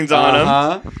 TV screens on them,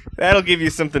 Uh-huh. that'll give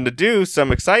you something to do,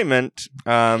 some excitement.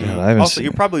 I haven't Also, seen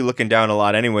you're probably looking down a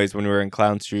lot anyways when you're wearing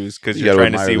clown shoes because You you're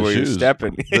gotta trying to admire see the where you're shoes.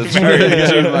 stepping. That's Admire right. the You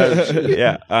shoes. gotta admire the shoes.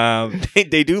 Yeah,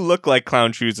 they do look like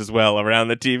clown shoes as well around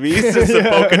the TVs. It's the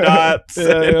polka dots.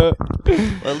 Yeah.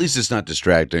 Well, at least it's not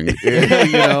distracting. You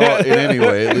know, in any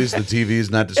way. At least the TV is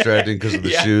not distracting because of the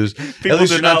Yeah. shoes. People at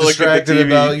least do you're not not look at the distracted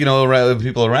TV. about around the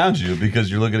people around you because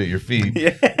you're looking at your feet.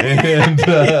 Yeah. And you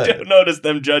don't notice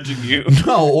them judging you.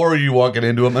 no, or you walking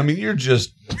into them. I mean, you're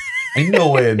just in no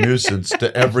way a nuisance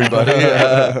to everybody.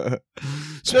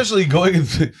 Especially going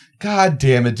into. God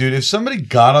damn it, dude! If somebody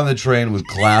got on the train with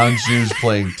clown shoes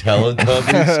playing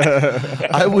Teletubbies,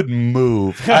 I would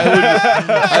move.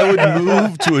 I would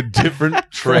move to a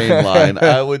different train line.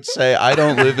 I would say I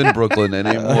don't live in Brooklyn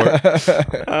anymore.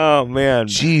 Oh man.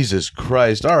 Jesus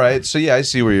Christ! All right, so yeah, I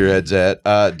see where your head's at.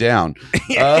 Down.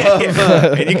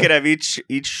 And you could have each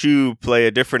shoe play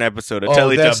a different episode of Oh,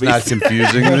 Teletubbies. that's not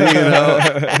confusing.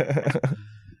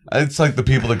 It's like the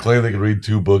people that claim they can read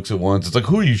 2 books at once. It's like,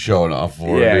 who are you showing off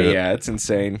for? Yeah, dude? yeah, it's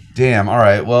insane. Damn. All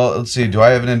right. Well, let's see. Do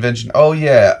I have an invention? Oh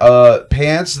yeah.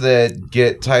 Pants that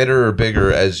get tighter or bigger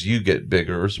as you get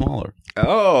bigger or smaller.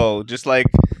 Oh, just like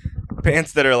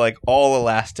pants that are like all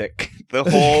elastic. All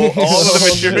of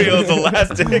the material is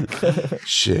elastic.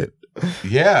 Shit.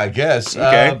 Yeah, I guess.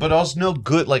 Okay. But also no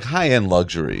good, like high-end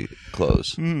luxury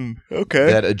clothes Okay.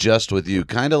 that adjust with you.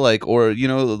 Kind of like, or,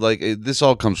 this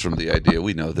all comes from the idea.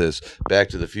 We know this. Back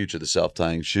to the Future, the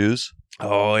self-tying shoes.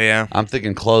 Oh yeah. I'm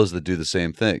thinking clothes that do the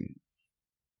same thing.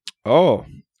 Oh,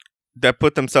 that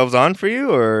put themselves on for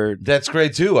you, or That's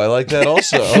great, too. I like that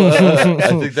also. I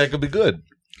think that could be good.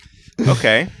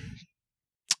 okay.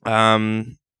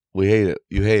 We hate it.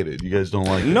 You hate it. You guys don't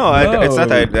like it. No, it's not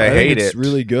that I hate think it's it.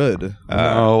 really good.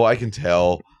 No, I can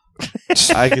tell.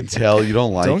 I can tell you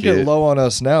don't like Don't get it. low on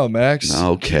us now, Max.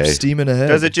 Okay. Keep steaming ahead.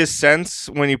 Does it just sense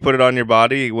when you put it on your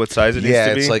body what size it needs Yeah,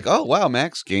 to be? it's like, oh wow,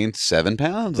 Max gained 7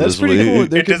 pounds. That's this pretty week. cool.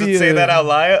 There it could doesn't be say a- that out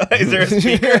loud. Is there a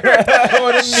speaker?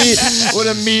 what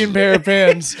a mean pair of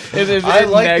pants. It I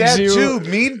like nags that you. too.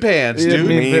 Mean pants, Yeah, dude.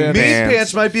 mean Mean pants.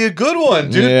 pants might be a good one,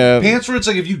 dude. Yeah. Pants where it's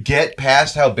like if you get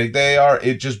past how big they are,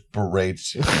 it just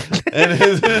berates you.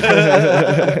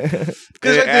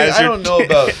 Because As I you're- don't know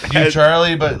about you, as-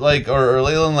 Charlie, but or or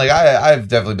Leland, like I've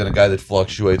definitely been a guy that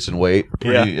fluctuates in weight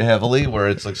pretty heavily. Where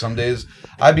it's like some days,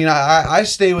 I mean, I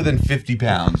stay within 50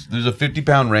 pounds. There's a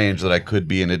 50-pound range that I could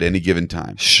be in at any given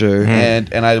time. Sure.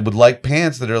 And I would like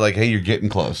pants that are like, hey, you're getting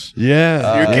close.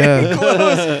 Yeah. You're getting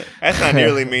close. That's not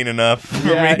nearly mean enough for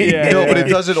me. No, but it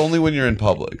does it only when you're in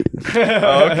public.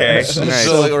 Oh, okay. Nice.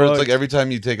 So, like, or it's like every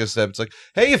time you take a step, it's like,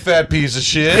 hey, you fat piece of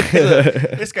shit.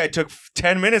 This guy took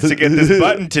 10 minutes to get this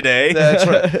button today. That's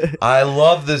right. I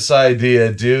love this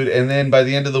idea, dude. And then by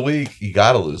the end of the week, you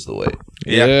got to lose the weight.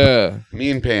 Yeah.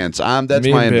 Mean pants. That's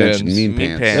Mean my invention. pants. Mean Mean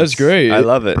pants. pants. That's great. I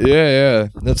love it. Yeah.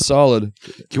 That's solid.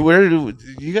 Where do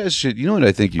you guys should? You know what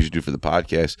I think you should do for the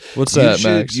podcast? What's that, you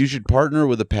Max? You should partner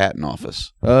with a patent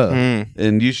office, Mm.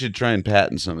 and you should try and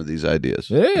patent some of these ideas.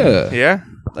 Yeah. Yeah.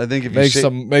 I think if Make you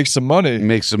some money.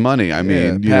 make some money. I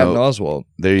mean, you Patton know, Oswalt.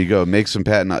 there you go. Make some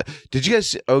patent. Did you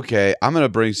guys? Okay, I'm gonna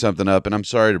bring something up, and I'm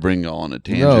sorry to bring y'all on a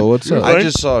tangent. No, what's up? I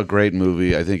just saw a great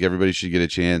movie. I think everybody should get a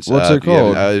chance. What's it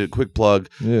yeah, called? quick plug.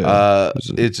 Yeah.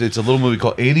 It's a little movie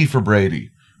called 80 for Brady.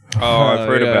 Oh, I've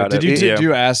heard about Did it. you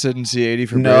do acid and see 80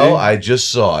 for No, Brady? I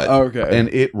just saw it. Okay. And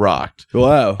it rocked.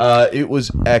 Wow. It was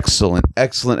excellent.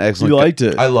 Excellent. You liked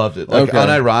it? I loved it. Like, Okay.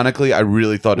 unironically, I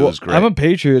really thought it was great. I'm a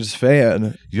Patriots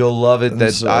fan. You'll love it.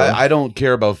 That So- I don't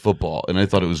care about football, and I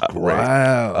thought it was great.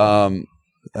 Wow.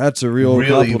 That's a real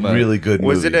Really, compliment. really good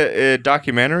movie. Was it a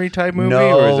documentary type movie?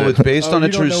 No, or is it? it's based on a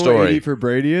you don't true know what story. 80 for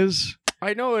Brady is?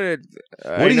 I know it.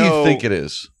 What do you think it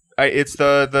is? It's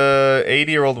the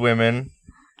 80-year-old women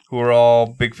who are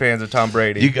all big fans of Tom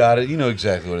Brady. You got it. You know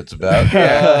exactly what it's about.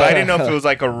 Yeah, but I didn't know if it was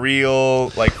like a real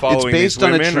like following. It's based these on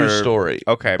a women true or- story.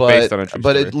 Okay, but, based on a true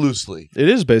but story. it loosely. It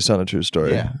is based on a true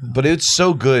story. Yeah, but it's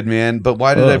so good, man. But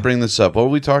why did I bring this up? What were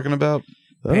we talking about?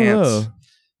 I don't know.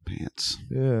 Pants. Pants.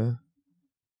 Yeah.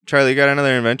 Charlie, you got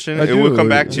another invention? I do. We'll come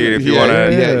back to you if you Yeah, want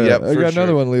to. yeah, I for got another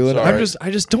sure. one, Leland. Sorry.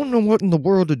 I just don't know what in the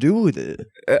world to do with it.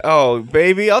 Oh,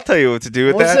 baby, I'll tell you what to do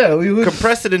with What's that. that, Leland?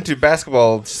 Compress it into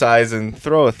basketball size and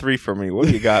throw a 3 for me. What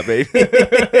do you got, baby?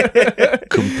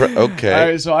 Okay. All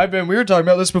right, so we were talking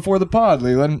about this before the pod,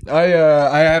 Leland.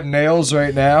 I have nails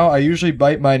right now. I usually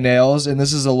bite my nails, and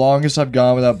this is the longest I've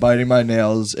gone without biting my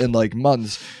nails in like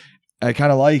months. I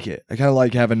kind of like it. I kind of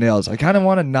like having nails. I kind of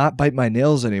want to not bite my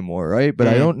nails anymore, right? But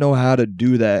I don't know how to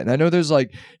do that. And I know there's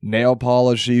like nail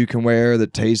polish that you can wear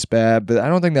that tastes bad, but I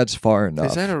don't think that's far enough.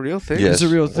 Is that a real thing? Yes.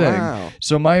 It's a real thing. Wow.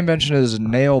 So my invention is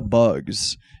nail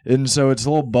bugs. And so it's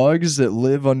little bugs that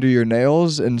live under your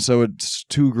nails, and so it's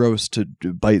too gross to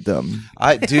bite them.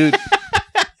 Dude,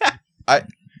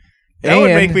 That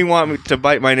would And- make me want to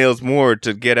bite my nails more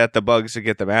to get at the bugs to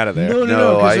get them out of there.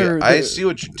 no, 'cause they're- I see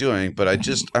what you're doing, but I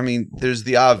mean, there's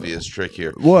the obvious trick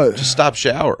here. What? Just stop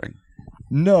showering.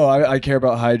 No, I care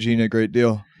about hygiene a great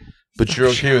deal. But you're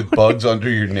okay with bugs under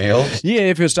your nails? Yeah,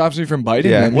 if it stops me from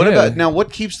biting Yeah. them. What yeah. about now?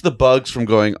 What keeps the bugs from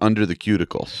going under the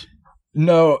cuticles?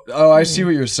 No, I see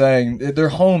what you're saying. Their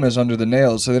home is under the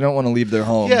nails, so they don't want to leave their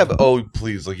home. Yeah, but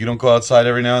please, like you don't go outside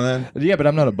every now and then. Yeah, but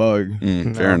I'm not a bug.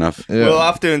 Fair enough. Yeah. We'll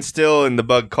have to instill in the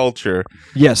bug culture.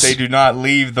 Yes. They do not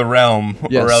leave the realm,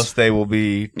 Yes. or else they will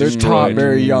be. They're taught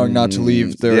very young not to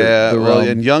leave their Yeah, their well, realm.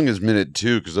 and young is minute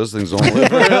too, because those things don't live.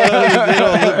 They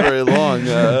don't live very long.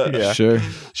 Yeah. Sure.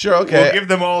 Sure. Okay. We'll give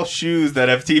them all shoes that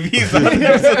have TVs on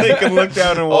them so they can look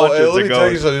down and watch hey, as let it me tell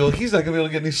you goes. something. He's not gonna be able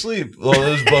to get any sleep. All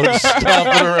those bugs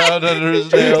stomping around under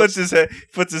his He nails.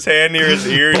 puts his hand near his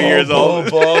ear and he hears all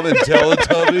Bomb and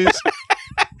Teletubbies.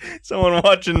 someone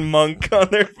watching Monk on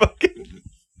their fucking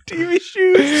TV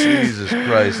shoes. Jesus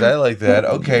Christ, I like that.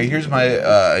 Okay, here's my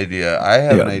idea. I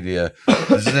have an idea.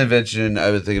 This is an invention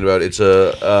I've been thinking about. It's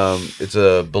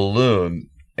a balloon,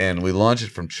 and we launch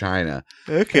it from China,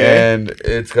 Okay. and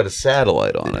it's got a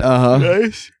satellite on it,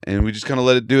 Nice. and we just kind of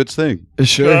let it do its thing.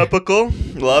 Sure. Tropical.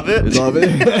 Love it. Love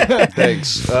it.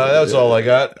 Thanks. That was all I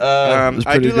got. was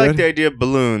I do pretty like good. the idea of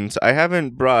balloons. I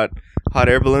haven't brought hot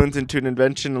air balloons into an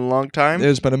invention in a long time.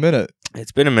 It's been a minute.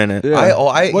 It's been a minute. Yeah.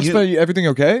 What's Everything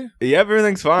okay? Yeah,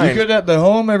 everything's You fine. good at the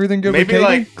home? Everything good Maybe with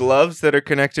Katie? like gloves that are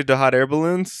connected to hot air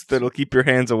balloons that'll keep your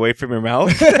hands away from your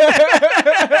mouth.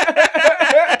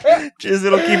 Just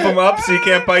it'll keep them up so you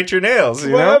can't bite your nails.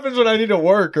 You What know? happens when I need to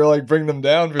work or like bring them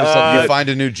down for something? you find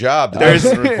a new job that there's-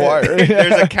 doesn't require it.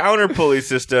 There's a counter pulley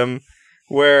system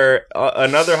where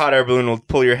another hot air balloon will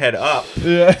pull your head up.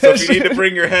 Yeah. So if you need to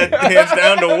bring your hands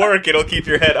down to work, it'll keep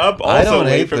your head up. Also I don't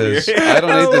away hate from this. Your I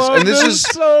don't hate this. And this love is this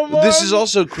so much. this is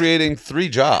also creating 3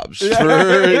 jobs for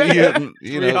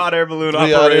Three hot air balloon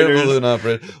 3 hot air operators. balloon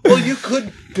operators. Well, you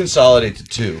could consolidate to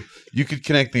 2. You could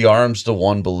connect the arms to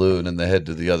one balloon and the head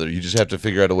to the other. You just have to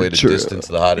figure out a way to True. distance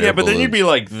the hot air. Yeah, but then balloons. you'd be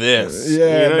like this.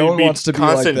 Yeah, no you'd one be wants to be like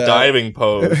constant that. diving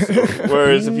pose.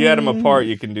 Whereas if you had them apart,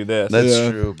 you can do this. That's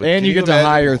true. But And can you get to imagine-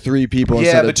 hire 3 people Yeah,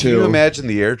 instead but of can you 2. imagine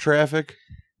the air traffic?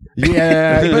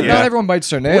 Yeah, but Yeah. not everyone bites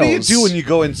their nails. What do you do when you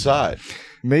go inside?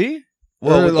 Me?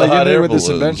 Well, Or with the like hot in there air with this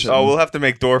balloons. invention. Oh, we'll have to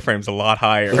make door frames a lot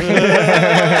higher.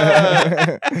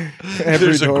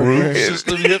 There's a door group frame.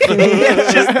 system. You have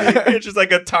to- it's just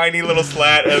like a tiny little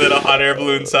slat and then a hot air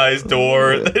balloon sized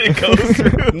door that it goes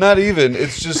through. Not even.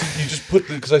 It's just you just put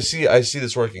because I see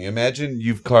this working. Imagine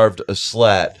you've carved a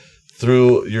slat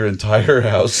through your entire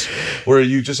house where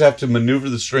you just have to maneuver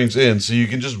the strings in so you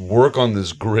can just work on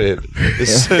this grid.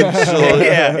 Essentially.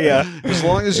 Yeah. As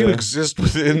long as you exist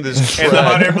within this track. And the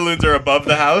hot air balloons are above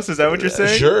the house. Is that what you're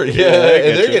saying? Sure, yeah. I And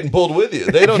get they're you. getting pulled with you.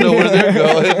 They don't know where they're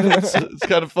going. It's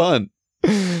kind of fun.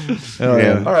 Oh,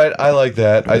 yeah. All right, I like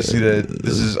that. I see that.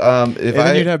 This is if And then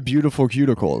I you'd have beautiful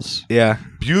cuticles. Yeah.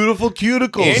 beautiful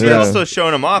cuticles. And you're Yeah. also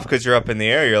showing them off because you're up in the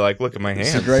air. You're like, look at my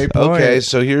hands. It's a great point. Okay,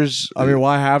 so here's. I mean,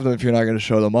 why have them if you're not going to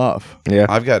show them off? Yeah.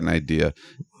 I've got an idea.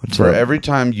 What's For up? every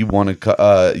time you want to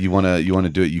cut, you want to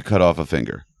do it, you cut off a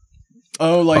finger.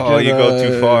 Oh, like Oh, you go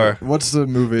too far. What's the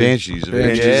movie? Banshees. of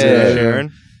Banshees, Inisherin. yeah.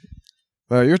 Sharon.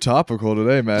 Wow, you're topical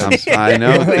today, man. I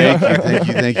know.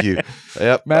 Thank you.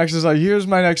 Yep. Max is like, here's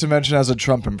my next invention as a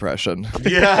Trump impression.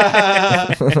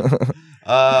 Yeah.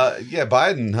 Yeah,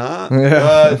 Biden, huh?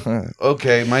 Yeah.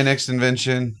 Okay, my next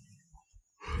invention.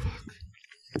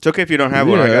 It's okay if you don't have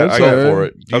one. Yeah, I got, it's I Go got, alright. for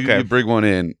it. Okay. You bring one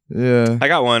in. Yeah. I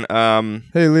got one.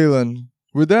 Hey, Leland,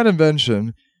 with that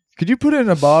invention, could you put it in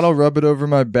a bottle, rub it over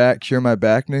my back, cure my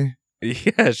back knee?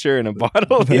 Yeah, sure, in a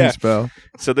bottle. Yeah. Thanks, pal.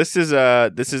 So this is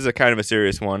a kind of a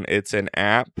serious one. It's an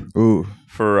app Ooh.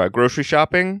 for grocery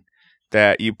shopping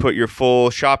that you put your full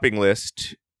shopping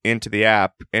list into the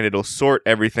app, and it'll sort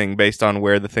everything based on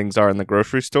where the things are in the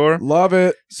grocery store. Love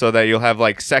it. So that you'll have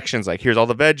like sections like here's all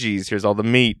the veggies, here's all the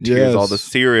meat, here's all the Yes.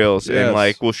 cereals, Yes. and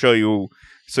like we'll show you.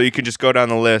 So you can just go down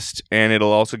the list, and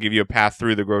it'll also give you a path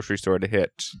through the grocery store to hit.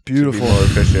 Beautiful. To be more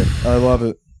efficient. I love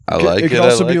it. I like it it. could I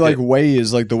also be like it.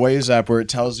 Waze, like the Waze app, where it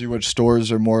tells you which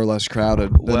stores are more or less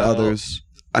crowded than Well, others.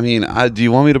 I mean, do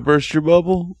you want me to burst your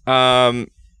bubble?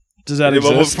 Does that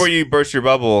Well, exist? before you burst your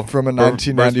bubble From a or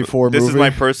 1994 this movie? is my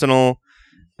personal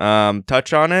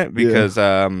touch on it because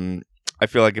I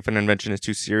feel like if an invention is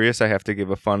too serious, I have to give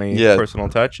a funny personal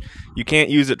touch. You can't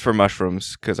use it for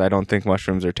mushrooms because I don't think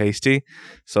mushrooms are tasty.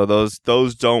 So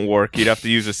those don't work. You'd have to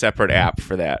use a separate app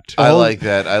for that. I like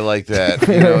that.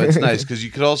 You know, it's nice because you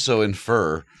could also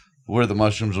infer where the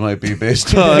mushrooms might be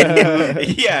based on.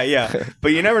 yeah.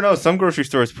 But you never know. Some grocery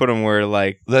stores put them where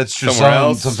like That's true. Somewhere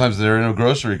else. Sometimes they're in a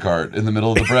grocery cart in the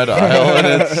middle of the bread aisle, and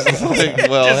it's like,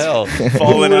 well, hell,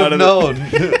 falling out of known.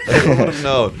 Who would have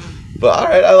known? But all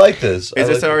right, I like this. Is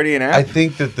this already an app? I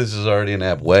think that this is already an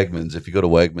app. Wegmans. If you go to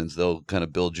Wegmans, they'll kind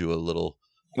of build you a little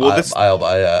aisle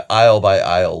by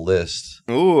aisle list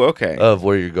Ooh, okay. of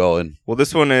where you're going. Well,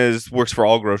 this one works for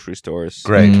all grocery stores.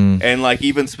 Great. And like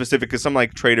even specific because some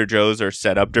like Trader Joe's are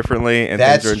set up differently and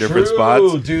That's things are in different true,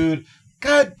 spots. dude.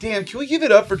 God damn! Can we give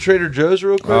it up for Trader Joe's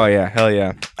real quick? Oh yeah, hell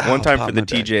yeah! Ow, One time pop for the my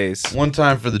back. TJs. One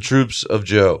time for the troops of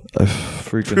Joe. I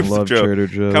freaking Troops of love Joe. Trader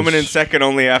Joe's. Coming in second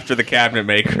only after the cabinet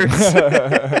makers.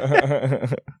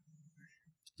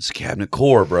 It's cabinet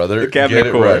core, brother. The cabinet Get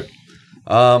it core.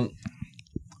 right.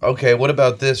 Okay, what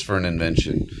about this for an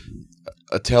invention?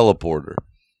 A teleporter.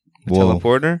 Whoa.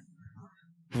 Teleporter.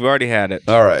 We've already had it.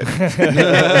 All right.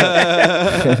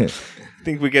 I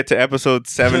think we get to episode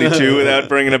 72 without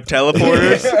bringing up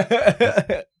teleporters.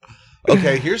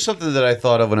 Okay, here's something that I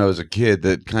thought of when I was a kid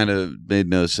that kind of made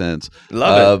no sense.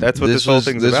 Love it. That's what this whole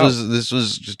thing's about. This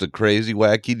was just a crazy,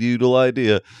 wacky doodle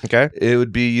idea. Okay. It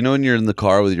would be, you know, when you're in the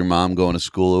car with your mom going to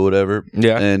school or whatever,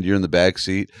 Yeah. and you're in the back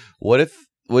seat. What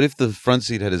if the front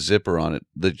seat had a zipper on it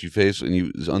that you face and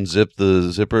you unzip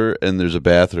the zipper and there's a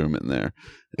bathroom in there?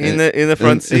 In the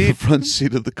front In the seat? front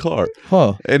seat of the car.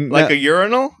 Huh. And Like now- a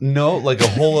urinal? no, like a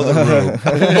whole other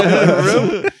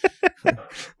room.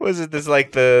 Was it this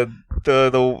like the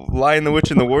Lion, the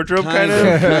Witch, and the Wardrobe kind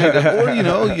of? kind of. Or, you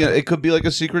know, it could be like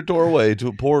a secret doorway to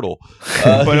a portal.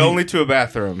 But only to a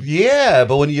bathroom. Yeah,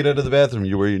 but when you get out of the bathroom,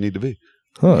 you're where you need to be.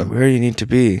 Huh. Where you need to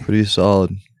be. Pretty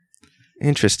solid.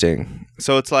 Interesting.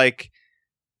 So it's like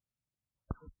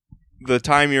the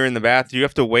time you're in the bath, do you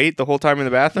have to wait the whole time in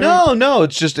the bathroom? No.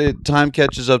 It's just time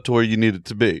catches up to where you need it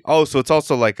to be. Oh, so it's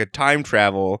also like a time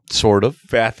travel Sort of.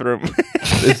 bathroom.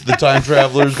 It's the time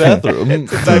traveler's bathroom.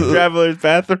 It's a time traveler's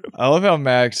bathroom. I love how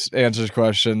Max answers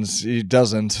questions. He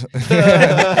doesn't.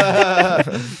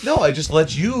 No, I just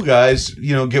let you guys,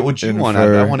 get what you want.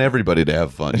 Infer. I want everybody to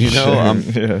have fun.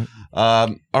 Yeah.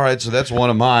 All right, so that's one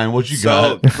of mine. What you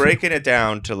So got? breaking it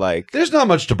down to like, There's not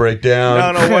much to break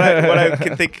down. no, what I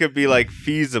can think could be like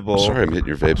feasible. Sorry, I'm hitting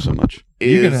your vape so much.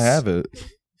 You can is have it.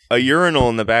 a urinal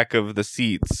in the back of the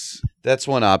seats That's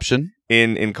one option.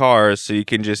 in cars, so you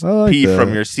can just I like pee that.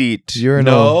 from your seat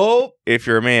Urinal. if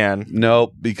you're a man.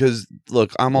 No, because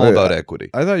look, I'm all Wait, about equity.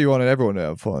 I thought you wanted everyone to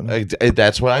have fun.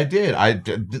 That's what I did.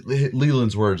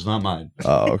 Leland's words, not mine.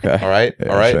 Oh, okay. All right, Yeah,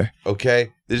 all right, sure.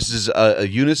 okay. This is a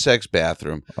unisex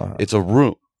bathroom. Uh-huh. It's a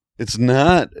room. It's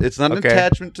not an Okay.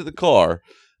 attachment to the car.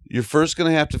 You're first going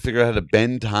to have to figure out how to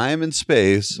bend time and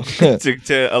space.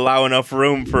 to allow enough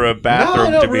room for a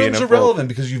bathroom no, to be in rooms a are full- relevant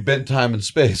because you've bent time and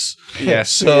space.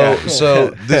 Yes. So, yeah. so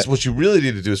this what you really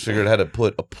need to do is figure out how to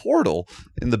put a portal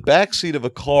in the back seat of a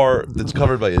car that's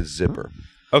covered by a zipper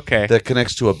Okay. that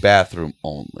connects to a bathroom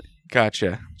only.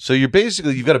 Gotcha. So you've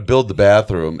got to build the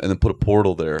bathroom and then put a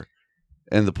portal there,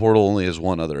 and the portal only has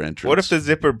one other entrance. What if the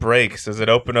zipper breaks? Does it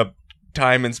open up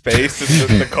time and space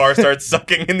and the car starts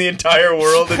sucking in the entire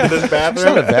world into this It's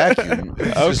not a bathroom? vacuum. It's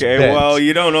just Okay, bent. well,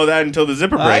 you don't know that until the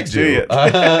zipper I breaks, do do. you?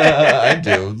 I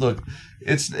do. Look,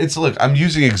 it's look. I'm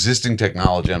using existing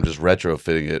technology. I'm just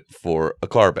retrofitting it for a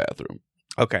car bathroom.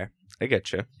 Okay, I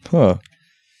get you. Huh.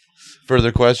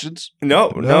 Further questions? No,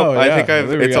 I yeah. think I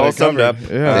think we it's got all it summed up.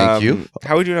 covered. Yeah. Thank you.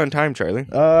 How are we doing on time, Charlie?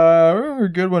 We're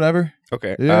good whenever.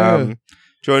 Okay. Yeah. Do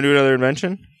you want to do another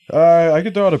invention? I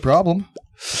could throw out a problem.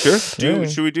 Sure. Yeah.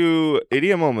 Should we do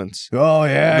idiom moments? Oh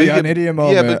yeah, We I got could- an idiom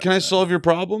moment. Yeah, but can I solve your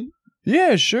problem?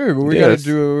 Yeah, sure. But Yes.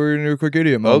 we're gonna do a quick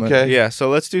idiom moment. Okay. Yeah. So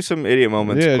let's do some idiom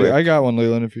moments. Yeah, quick. I got one,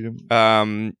 Leland. If you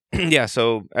Yeah,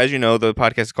 so as you know, the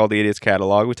podcast is called The Idiot's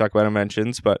Catalog. We talk about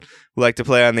inventions, but we like to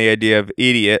play on the idea of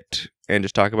idiot and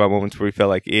just talk about moments where we feel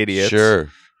like idiots. Sure.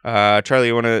 Charlie,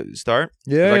 you want to start?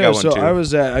 yeah, I yeah. got one So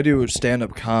too. I do stand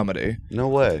up comedy. No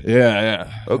way.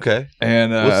 Yeah. Okay.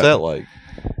 And What's that like?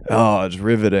 Oh, it's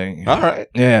riveting. All right.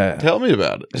 Yeah. Tell me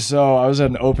about it. So I was at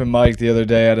an open mic the other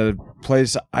day at a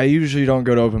place. I usually don't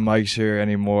go to open mics here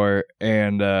anymore,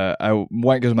 and I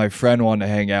went because my friend wanted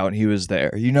to hang out, and he was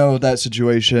there. You know that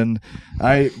situation.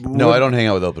 No, I don't hang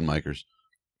out with open micers.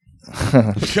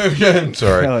 I'm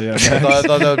sorry. Hell yeah, I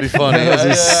thought that would be funny. That was a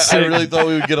I sick- really thought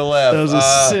we would get a laugh. That was a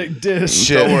sick diss.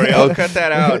 shit. Don't worry, I'll cut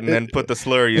that out and then put the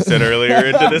slur you said earlier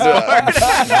into this part.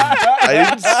 I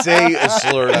didn't say a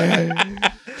slur.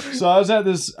 So I was at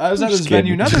this just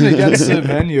venue. kidding. Nothing against the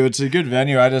venue. It's a good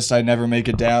venue. I never make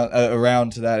it down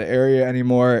around to that area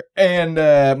anymore. And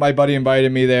my buddy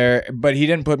invited me there, but he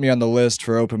didn't put me on the list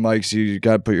for open mics. You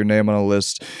got to put your name on a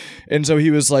list. And so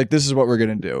he was like, "This is what we're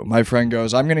gonna do." My friend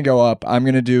goes, "I'm gonna go up. I'm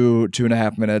gonna do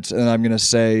 2.5 minutes, and I'm gonna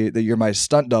say that you're my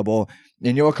stunt double,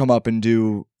 and you'll come up and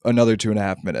do another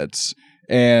 2.5 minutes."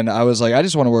 And I was like, I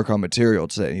just want to work on material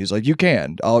today. He's like, you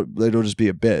can. It'll just be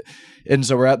a bit. And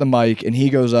so we're at the mic, and he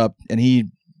goes up, and he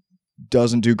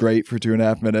doesn't do great for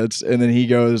 2.5 minutes. And then he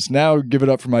goes, now give it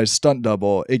up for my stunt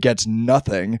double. It gets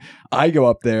nothing. I go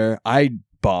up there. I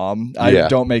bomb. I Yeah.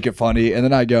 don't make it funny. And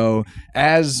then I go,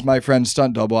 as my friend's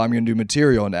stunt double, I'm going to do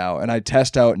material now. And I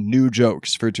test out new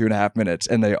jokes for 2.5 minutes,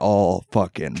 and they all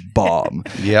fucking bomb.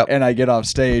 Yep. And I get off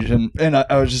stage, and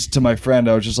I was just to my friend,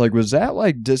 I was just like, was that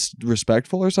like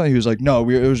disrespectful or something? He was like, no,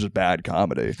 it was just bad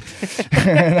comedy.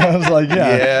 And I was like, yeah,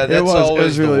 Yeah, that's it was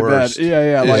always the really worst. bad.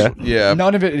 Yeah, Yeah. like Yeah.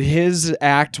 none of it. His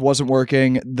act wasn't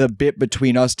working. The bit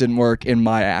between us didn't work. In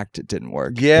my act, it didn't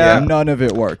work. Yeah. none of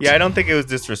it worked. Yeah, I don't think it was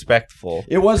disrespectful.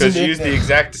 It wasn't because you used the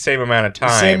exact same amount of time.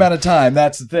 same amount of time.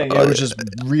 That's the thing. It was just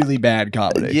really bad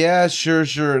comedy. Yeah, sure.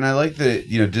 And I like that,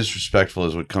 disrespectful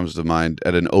is what comes to mind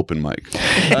at an open mic.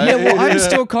 Yeah, well, I'm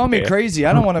still calling me crazy.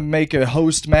 I don't want to make a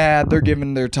host mad. They're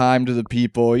giving their time to the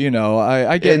people.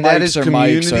 I get And mics that is or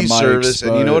community mics or mics, service.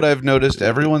 And you know but- what I've noticed?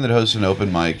 Everyone that hosts an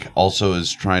open mic also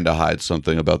is trying to hide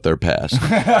something about their past. All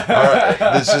right,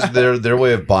 this is their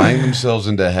way of buying themselves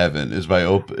into heaven is by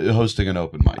hosting an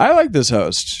open mic. I like this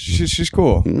host. She's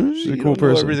cool. She's a You cool don't know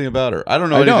person. everything about her. I don't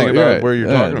know I anything about right. where you're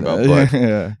Yeah, talking about, but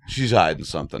yeah. she's hiding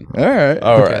something. All right.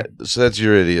 All right. So that's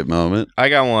your idiot moment. I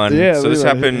got one. Yeah, so this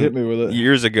Leroy, happened hit me with it.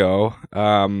 years ago.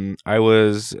 I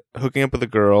was hooking up with a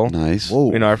girl Nice.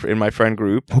 Whoa. in my friend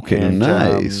group. Okay, and,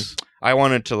 nice. I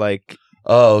wanted to like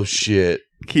Oh shit.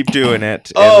 keep doing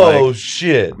it. And, Oh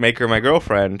shit! make her my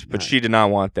girlfriend, but she did not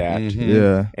want that. Mhm.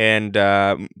 Yeah. And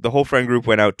the whole friend group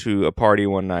went out to a party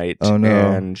one night. Oh,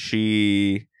 no. And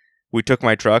we took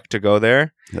my truck to go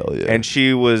there. Hell yeah! And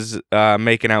she was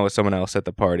making out with someone else at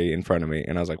the party in front of me.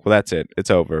 And I was like, well, that's it.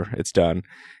 It's over. It's done.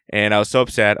 And I was so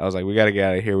upset. I was like, we got to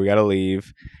get out of here. We got to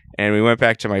leave. And we went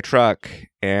back to my truck.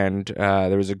 And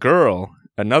there was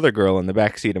another girl in the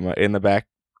back seat in the back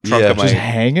trunk of my Just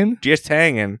hanging? just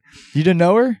hanging. You didn't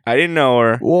know her? I didn't know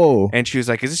her. Whoa. And she was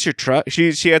like, "Is this your truck?"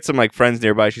 She had some like friends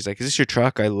nearby. She's like, "Is this your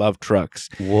truck? I love trucks."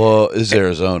 Whoa, is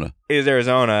Arizona? It is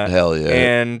Arizona. Hell yeah!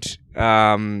 And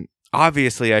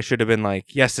obviously, I should have been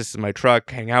like, "Yes, this is my truck.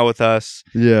 Hang out with us."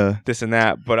 Yeah. This and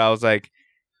that. But I was like,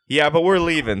 "Yeah, but we're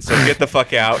leaving, so get the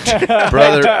fuck out,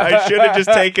 Brother. I should have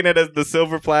just taken it as the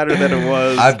silver platter that it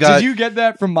was. I've got. Did you get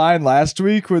that from mine last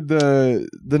week with the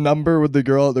number with the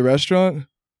girl at the restaurant?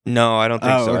 No, I don't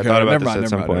think so. Okay. I thought about Never this mind, at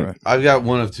some never point. mind. I've got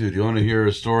one of two. Do you want to hear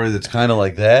a story that's kind of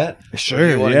like that? Or do Sure.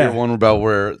 you want to Yeah. hear one about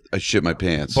where I shit my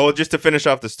pants? Well, just to finish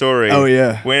off the story. Oh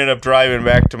yeah. We ended up driving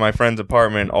back to my friend's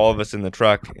apartment, all of us in the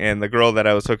truck, and the girl that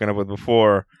I was hooking up with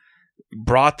before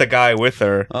brought the guy with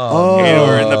her. Oh. And they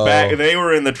were in the back. They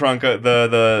were in the trunk of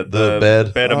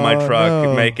the bed of my Oh, truck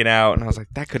no. making out, and I was like,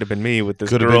 that could have been me with this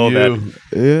Could have girl. been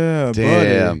you. Yeah.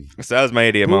 Damn. So that was my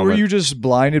idiot Buddy. moment. Were you just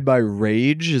blinded by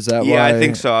rage? Is that why? Yeah, I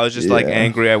think so. I was just like Yeah.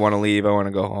 angry. I want to leave. I want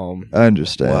to go home. I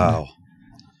understand. Wow.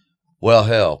 Well,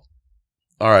 hell.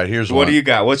 All right, here's What one. do you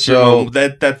got? What's So- your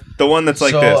moment? That the one that's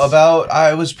like so this.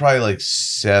 I was probably like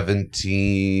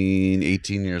 17,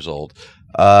 18 years old.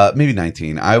 Maybe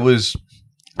 19. I was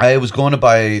going to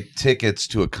buy tickets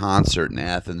to a concert in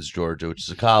Athens, Georgia, which is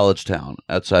a college town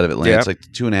outside of Atlanta. Yeah. It's like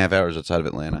 2.5 hours outside of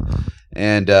Atlanta.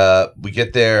 And we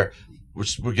get there.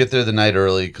 We get there the night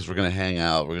early because we're going to hang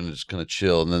out. We're going to just kind of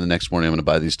chill. And then the next morning, I'm going to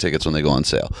buy these tickets when they go on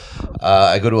sale.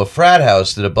 I go to a frat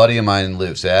house that a buddy of mine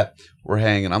lives at. We're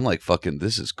hanging. I'm like, fucking,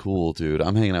 this is cool, dude.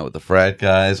 I'm hanging out with the frat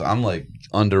guys. I'm like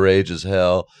underage as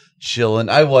hell, chilling.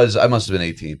 I must have been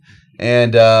 18.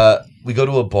 And we go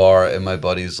to a bar, and my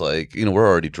buddy's like, we're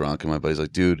already drunk. And my buddy's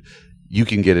like, dude, you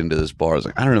can get into this bar. I was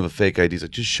like, I don't have a fake ID. He's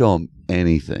like, just show him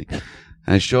anything.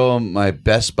 And I show him my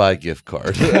Best Buy gift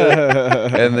card.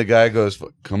 And the guy goes,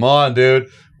 come on, dude.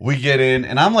 We get in,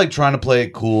 and I'm like trying to play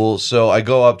it cool. So I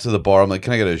go up to the bar. I'm like,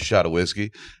 can I get a shot of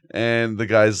whiskey? And the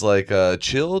guy's like,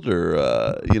 chilled or,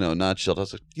 not chilled. I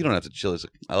was like, you don't have to chill. He's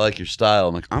like, I like your style.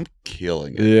 I'm like, I'm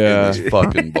killing it Yeah. in this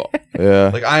fucking bar. Yeah.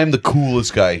 Like, I am the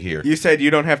coolest guy here. You said you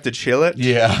don't have to chill it?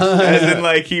 Yeah. As in,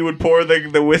 like, he would pour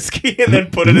the whiskey and then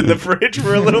put it in the fridge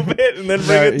for a little bit and then bring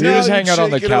No, it you down. just hang out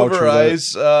on the Shake it couch over with it.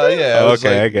 ice. Yeah. it was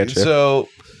Okay, I get you.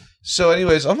 So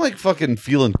anyways, I'm like fucking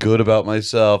feeling good about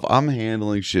myself. I'm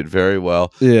handling shit very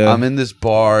well. Yeah. I'm in this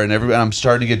bar and I'm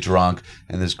starting to get drunk,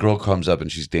 and this girl comes up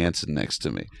and she's dancing next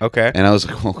to me. Okay. And I was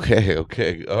like,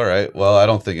 okay, all right. Well, I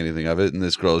don't think anything of it. And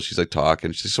this girl, she's like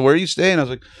talking. She's like, so where are you staying? I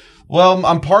was like, well,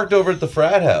 I'm parked over at the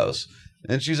frat house.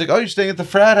 And she's like, oh, you're staying at the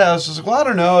frat house? I was like, well, I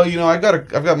don't know. I've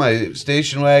got my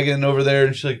station wagon over there.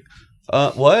 And she's like,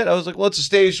 what? I was like, well, it's a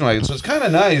station wagon, so it's kind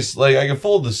of nice. Like, I can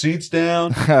fold the seats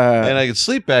down, and I can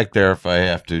sleep back there if I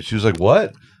have to. She was like, what?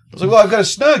 I was like, well, I've got a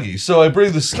Snuggie, so I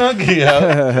bring the Snuggie out.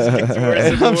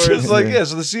 And I'm just like, yeah,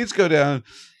 so the seats go down.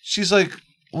 She's like,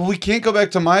 well, we can't go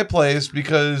back to my place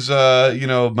because,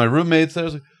 my roommate's there. I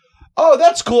was like, oh,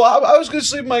 that's cool. I was going to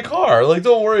sleep in my car. Like,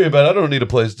 don't worry about it. I don't need a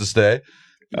place to stay.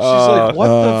 She's like, what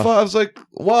the fuck? I was like,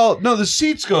 well, no, the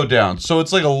seats go down, so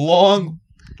it's like a long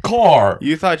car.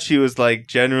 You thought she was like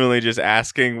genuinely just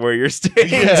asking where you're staying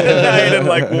Yeah. tonight and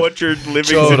like what your living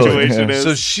situation is.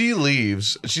 So she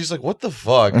leaves. She's like, what the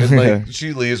fuck? And like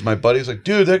she leaves. My buddy's like,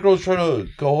 dude, that girl's trying to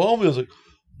go home. He was like,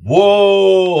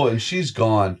 whoa. And she's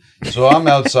gone. So I'm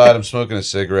outside. I'm smoking a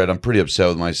cigarette. I'm pretty upset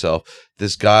with myself.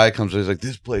 This guy comes in. He's like,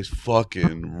 this place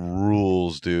fucking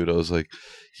rules, dude. I was like,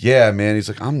 yeah, man. He's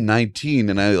like, I'm 19.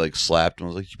 And I like slapped him. I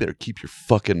was like, you better keep your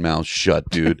fucking mouth shut,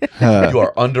 dude. You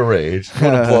are underage. You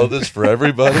want to blow this for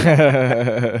everybody?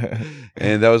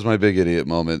 And that was my big idiot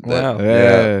moment. Wow.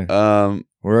 Yeah.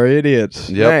 We're idiots.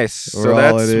 Yep. Nice. We're So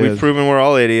all we've idiots. proven we're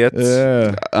all idiots.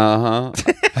 Yeah.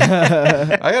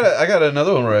 I got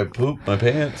another one where I pooped my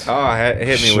pants. Oh, hit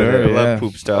me Sure, with it. I yeah. love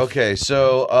poop stuff. Okay,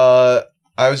 so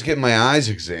I was getting my eyes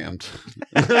examined.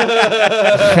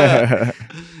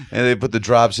 And they put the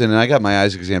drops in, and I got my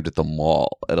eyes examined at the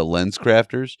mall at a Lens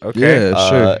Crafters. Okay. Yeah,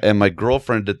 sure. And my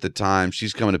girlfriend at the time,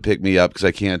 she's coming to pick me up because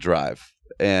I can't drive.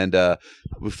 And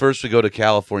we go to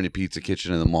California Pizza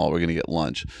Kitchen in the mall. We're going to get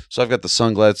lunch. So I've got the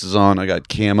sunglasses on. I got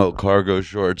camo cargo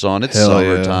shorts on. It's Hell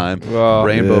yeah. summertime. Well,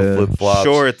 Rainbow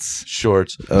flip-flops.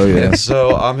 Shorts. Oh, yeah. And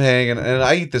so I'm hanging, and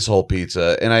I eat this whole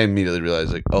pizza, and I immediately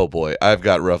realize, like, oh boy, I've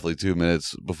got roughly 2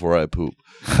 minutes before I poop.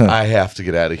 I have to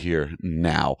get out of here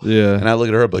now. Yeah. And I look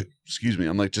at her, I'm like, excuse me.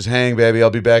 I'm like, just hang, baby. I'll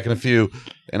be back in a few.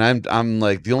 And I'm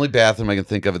like, the only bathroom I can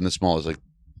think of in this mall is like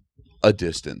a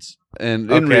distance.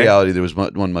 And in reality, there was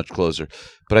one much closer.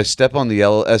 But I step on the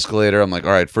escalator. I'm like,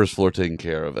 all right, first floor taken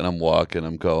care of. And I'm walking.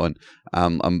 I'm going.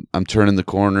 I'm turning the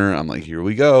corner. I'm like, here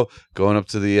we go. Going up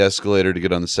to the escalator to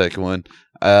get on the second one.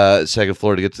 Second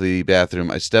floor to get to the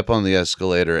bathroom. I step on the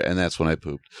escalator, and that's when I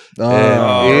pooped.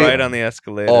 Right on the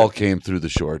escalator. All came through the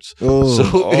shorts. Oh.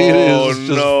 So it is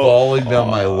just falling down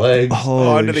my legs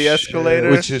onto the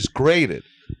escalator, which is grated.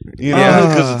 You know,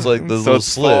 because it's like the so little it's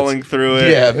slits. falling through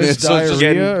it. Yeah, It's so it's just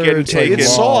getting diarrhea, or taken.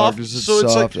 it's soft. Is it So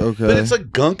it's soft? like, Okay. but it's like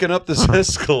gunking up this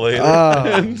escalator.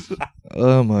 And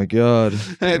Oh my god.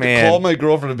 I had Man. to call my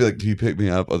girlfriend and be like, "Can you pick me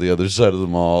up on the other side of the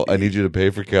mall? I need you to pay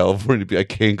for California. I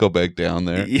can't go back down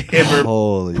there." You ever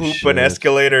Holy poop shit. an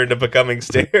escalator into becoming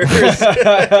stairs?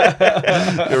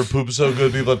 Your poop so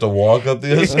good, people have to walk up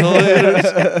the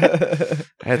escalators.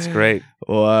 That's great.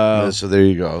 Wow. So there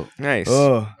you go. Nice.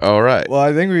 Oh. All right. Well,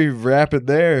 I think we wrap it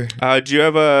there. Do you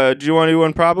want to do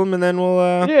one problem and then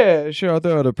we'll Yeah, sure. I'll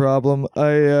throw out a problem.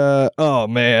 Oh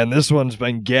man, this one's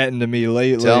been getting to me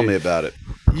lately. Tell me about it.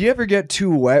 You ever get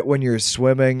too wet when you're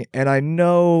swimming? And I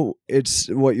know it's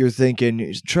what you're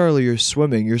thinking. Charlie, you're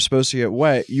swimming. You're supposed to get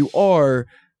wet. You are,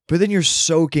 but then you're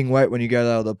soaking wet when you get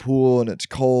out of the pool and it's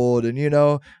cold. And, I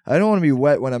don't want to be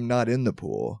wet when I'm not in the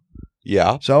pool.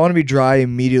 Yeah. So I want to be dry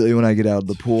immediately when I get out of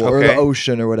the pool or Okay. the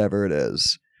ocean or whatever it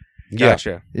is.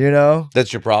 Gotcha.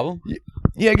 That's your problem?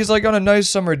 Yeah, because like on a nice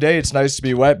summer day, it's nice to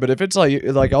be wet. But if it's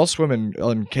like I'll swim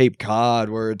on Cape Cod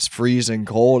where it's freezing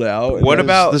cold out. and What it's-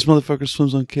 about This motherfucker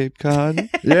swims on Cape Cod.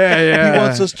 Yeah. He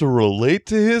wants us to relate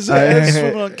to his ass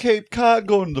swimming on Cape Cod,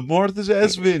 going to Martha's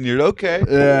Ass Vineyard. Okay.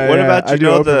 Yeah, What yeah. about I you do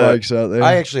know open the- mics out there.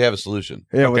 I actually have a solution.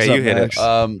 Yeah, what's Okay, up you hit it.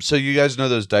 next? So you guys know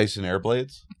those Dyson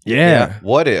Airblades? Yeah.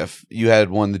 What if you had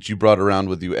one that you brought around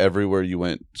with you everywhere you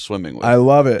went swimming with, I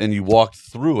love it. and you walked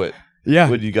through it Yeah.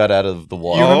 when you got out of the You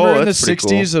water? remember in the that's pretty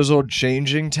 60s, those old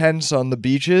changing tents on the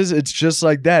beaches? It's just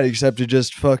like that, except it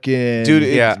just fucking... Dude,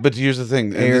 Yeah. but here's the thing,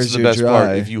 and this Airs is the you best dry.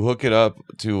 part. If you hook it up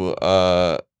to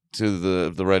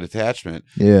the right attachment,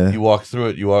 yeah. you walk through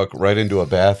it, you walk right into a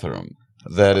bathroom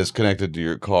that is connected to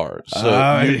your car. So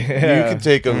Oh, you yeah. can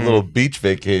take a little beach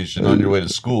vacation on your way to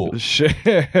school. Shit.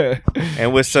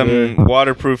 and with some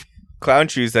waterproof clown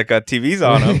shoes that got TVs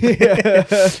on them?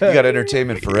 You got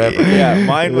entertainment forever. Yeah,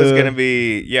 mine was gonna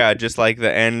be just like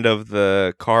the end of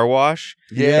the car wash.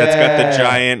 Yeah. That's got the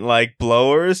giant like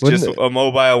blowers. Wouldn't just a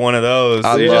mobile one of those.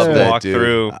 I So you love just that, walk dude.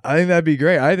 through. I think that'd be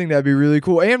great. I think that'd be really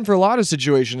cool. And for a lot of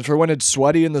situations, for when it's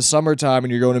sweaty in the summertime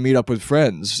and you're going to meet up with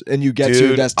friends and you get to your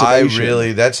Dude,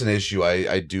 destination. that's an issue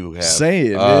I do have.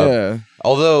 Same, Uh, yeah.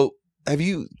 Although,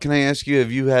 can I ask you,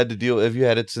 have you had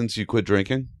it since you quit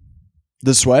drinking?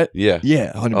 The sweat? Yeah.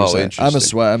 Yeah, 100%. Oh, interesting.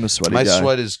 I'm a sweaty My guy.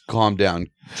 sweat has calmed down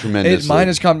tremendously. Mine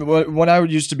has calmed. When I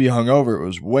used to be hungover, it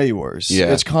was way worse.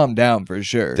 Yeah. It's calmed down for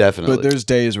sure. Definitely. But there's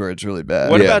days where it's really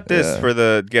bad. What Yeah. about this Yeah. for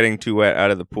the getting too wet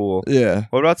out of the pool? Yeah.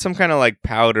 What about some kind of like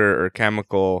powder or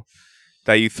chemical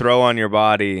that you throw on your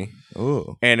body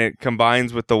Oh. and it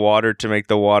combines with the water to make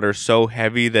the water so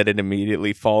heavy that it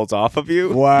immediately falls off of you?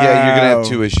 Wow. Yeah, you're gonna have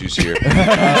two issues here.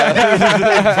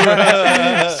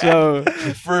 So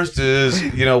First is,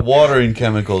 watering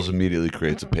chemicals immediately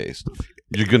creates a paste.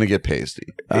 You're gonna get pasty.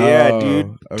 Yeah, Oh,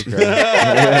 dude. Okay.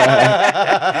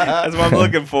 That's what I'm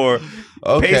looking for.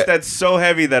 Okay. Paste that's so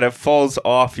heavy that it falls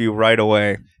off you right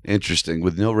away. Interesting.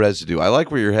 With no residue. I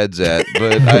like where your head's at,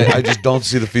 but I just don't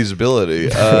see the feasibility.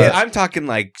 Yeah, I'm talking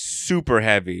like super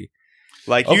heavy.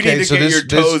 Like you Okay, need to so get this- your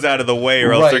toes out of the way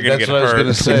or else right, they're going to that's get what hurt. I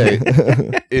was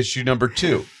gonna say. Issue number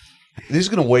 2. This is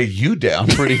going to weigh you down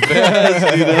pretty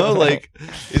fast, Like,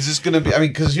 is this going to be? I mean,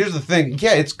 because here's the thing.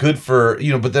 Yeah, it's good for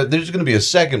but there's going to be a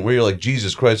second where you're like,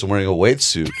 Jesus Christ, I'm wearing a weight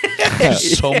suit.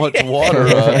 There's so much water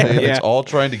on it. Yeah. It's all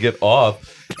trying to get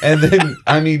off. And then,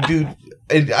 I mean, dude.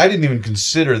 And I didn't even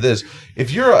consider this.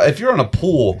 If you're on a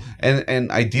pool,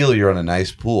 and ideally you're on a nice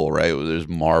pool, right, where there's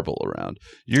marble around,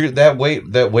 that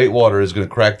weight water is going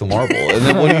to crack the marble. And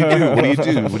then what do you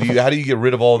do? How do you get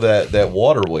rid of all that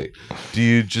water weight? Do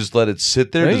you just let it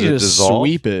sit there? I Does think it you just dissolve?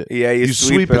 sweep it. Yeah, you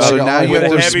sweep it. up. So now you with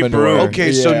have a to- heavy manure. broom.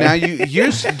 Okay, so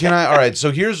Yeah. now all right,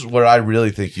 so here's where I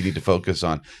really think you need to focus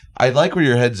on. I like where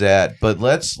your head's at, but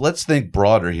let's think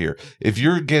broader here. If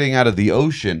you're getting out of the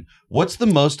ocean, What's the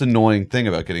most annoying thing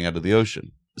about getting out of the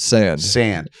ocean? Sand.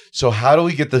 Sand. So how do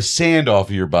we get the sand off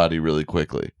of your body really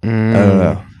quickly? I don't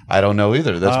know. I don't know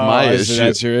either. That's my issue.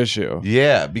 That's your issue.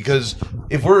 Yeah, because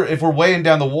if we're weighing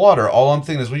down the water, all I'm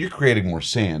thinking is, well, you're creating more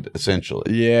sand,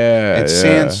 essentially. Yeah. And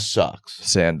sand sucks.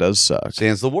 Sand does suck.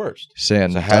 Sand's the worst.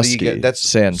 Sand. So how do you get that's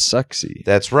sand sucksy?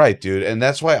 That's right, dude. And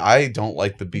that's why I don't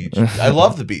like the beach. I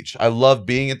love the beach. I love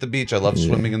being at the beach. I love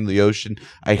swimming in the ocean.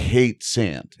 I hate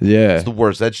sand. Yeah. It's the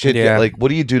worst. That shit. Yeah. Like, what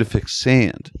do you do to fix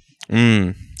sand?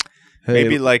 Hey,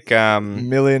 Maybe like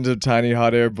millions of tiny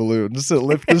hot air balloons that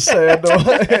lift the sand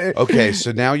away. Okay,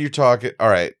 so now you're talking. All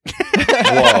right.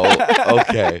 Whoa.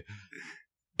 Okay.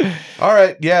 All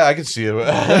right. Yeah, I can see it.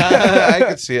 I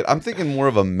can see it. I'm thinking more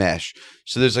of a mesh.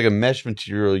 So there's like a mesh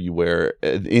material you wear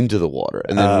into the water,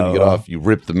 and then when you get off, you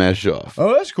rip the mesh off.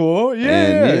 Oh, that's cool. Yeah,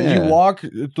 And, yeah. You walk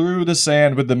through the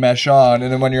sand with the mesh on,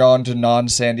 and then when you're on to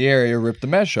non-sandy area, rip the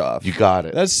mesh off. You got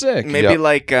it. That's sick. maybe Yep.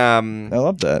 like I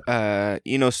love that.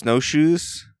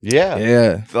 snowshoes, Yeah.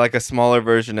 Yeah. like a smaller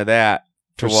version of that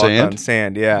to For walk sand? on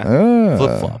sand. Yeah,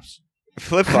 Flip flops.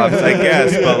 flip flops, I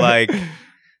guess, but like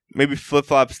maybe flip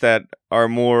flops that are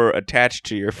more attached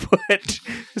to your foot.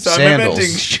 So Sandals. I'm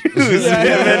inventing shoes. Yeah. I'm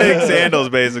inventing sandals,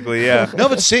 basically. Yeah. No,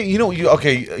 but say you want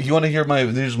to hear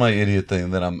here's my idiot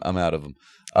thing that I'm out of them.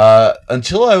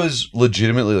 Until I was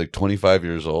legitimately like 25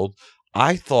 years old,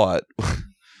 I thought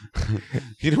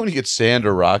you know when you get sand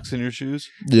or rocks in your shoes?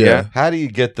 Yeah. How do you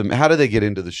get them? How do they get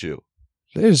into the shoe?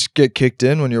 They just get kicked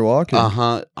in when you're walking.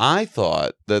 Uh-huh. I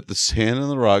thought that the sand and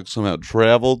the rocks somehow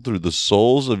traveled through the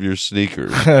soles of your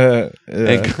sneakers. Yeah.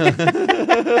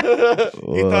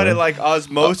 You thought it like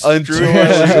osmosis Until through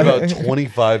I was your about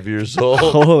 25 years old.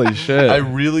 Holy shit. I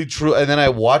really and then I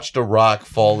watched a rock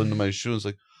fall into my shoe and was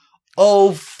like,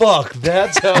 oh fuck,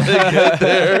 that's how they get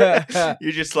there.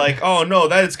 You're just like, oh no,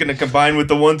 that is going to combine with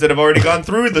the ones that have already gone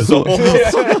through the soles.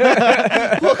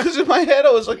 Well, because in my head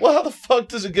I was like, well, how the fuck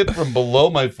does it get from below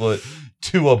my foot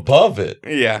to above it?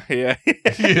 Yeah.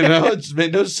 You know, it just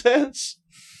made no sense.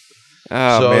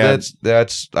 Oh, So man.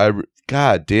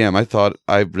 God damn, I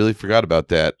really forgot about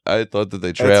that. I thought that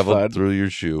they fun. traveled through your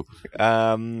shoe.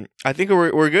 I think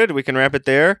we're good. We can wrap it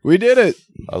there. We did it.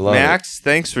 I love Max,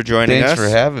 thanks for it. joining Thanks us. for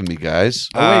having me, guys.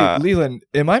 Oh, wait, Leland,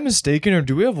 am I mistaken or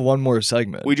do we have one more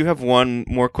segment? We do have one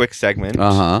more quick segment.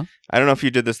 Uh-huh. I don't know if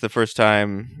you did this the first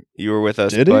time you were with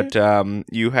us, Did he? but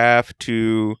you have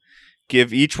to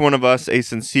give each one of us a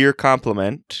sincere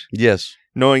compliment, Yes,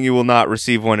 knowing you will not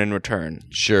receive one in return.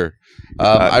 sure.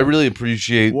 I really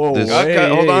appreciate Whoa, this. Hey,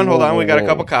 Okay, hold on. whoa, We got a whoa.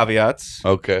 couple caveats.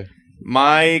 Okay.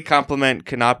 My compliment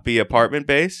cannot be apartment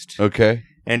based, Okay.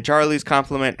 and Charlie's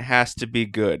compliment has to be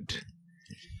good.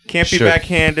 Can't be Sure.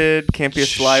 backhanded. Can't be a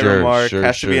sly Sure, remark. sure,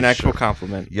 has to be sure, an actual sure.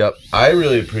 compliment. Yep. I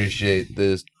really appreciate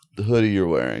the hoodie you're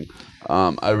wearing.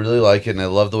 I really like it, and I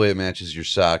love the way it matches your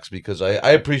socks because I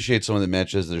appreciate someone that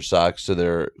matches their socks to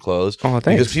their clothes. Oh,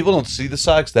 thanks. Because people don't see the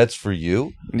socks. That's for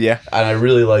you. Yeah. And I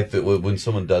really like that when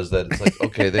someone does that, it's like,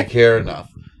 okay, they care enough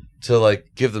to like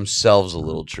give themselves a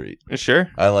little treat. Sure.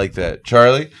 I like that.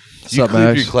 Charlie, you up, keep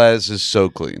Max? your classes so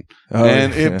clean. Oh,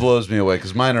 and yeah. it blows me away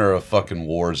because mine are a fucking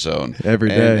war zone. Every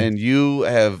day. And you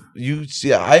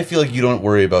see, I feel like you don't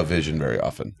worry about vision very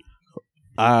often.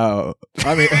 Oh,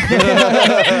 I mean,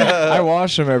 I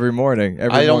wash them every morning.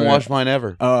 I don't wash mine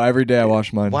ever. Oh, every day I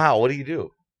wash mine. Wow, what do you do?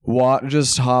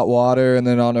 Just hot water and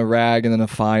then on a rag and then a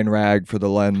fine rag for the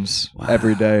lens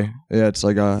every day. Yeah, it's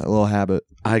like a little habit.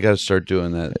 I got to start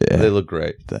doing that. Yeah. They look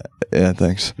great. Yeah,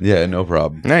 thanks. Yeah, no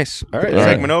problem. Nice. All right. All right.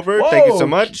 Segment over. Thank you so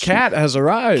much. Cat has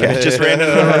arrived. Cat just ran into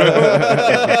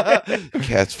the room.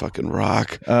 Cats fucking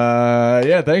rock.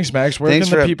 Yeah, thanks, Max. Where Thanks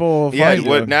can the for- people Yeah. find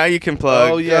What, you? now you can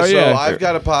plug. Oh yeah, Oh, so yeah. I've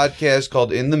got a podcast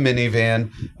called In the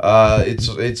Minivan.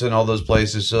 It's in all those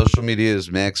places. Social media is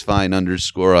MaxFine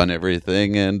 _ on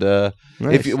everything. And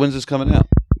Nice. when's this coming out?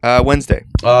 Wednesday.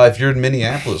 If you're in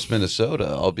Minneapolis, Minnesota,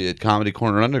 I'll be at Comedy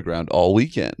Corner Underground all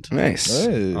weekend. Nice.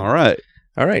 Hey. All right.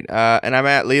 All right. And I'm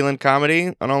at Leland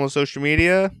Comedy on all the social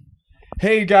media.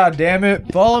 Hey, God damn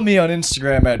it! Follow me on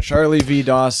Instagram at Charlie V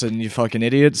Dawson. You fucking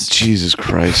idiots. Jesus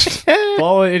Christ.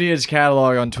 Follow Idiots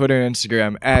Catalog on Twitter and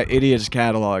Instagram at Idiots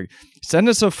Catalog. Send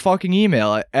us a fucking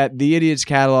email at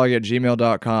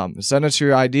theidiotscatalog@gmail.com. Send us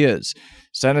your ideas.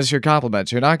 Send us your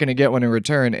compliments. You're not going to get one in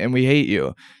return, and we hate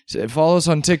you. Follow us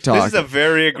on TikTok. This is a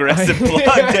very aggressive plug.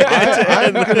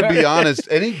 I'm going to be honest.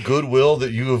 Any goodwill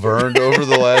that you have earned over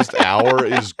the last hour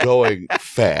is going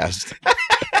fast.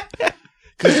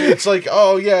 Because it's like,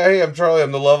 oh yeah, hey, I'm Charlie.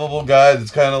 I'm the lovable guy that's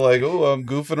kind of like, oh, I'm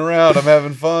goofing around, I'm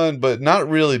having fun, but not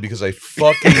really because I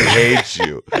fucking hate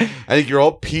you. I think you're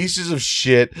all pieces of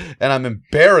shit, and I'm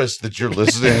embarrassed that you're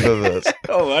listening to this.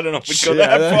 Oh, I don't know if we go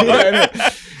that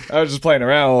far. I was just playing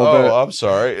around a little bit. Oh, I'm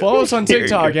sorry. Follow us on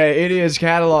TikTok at Idiots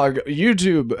Catalog.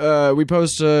 YouTube, we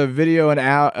post a video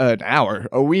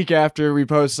a week after we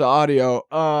post the audio.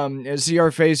 See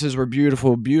our faces. We're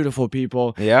beautiful, beautiful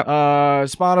people. Yep.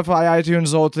 Spotify,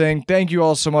 iTunes, the whole thing. Thank you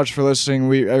all so much for listening.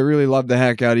 I really love the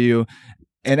heck out of you.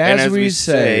 And as we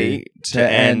say to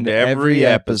end every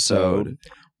episode,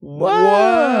 whoa,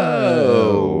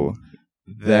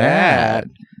 that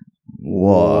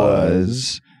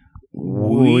was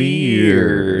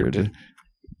weird.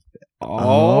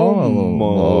 Almost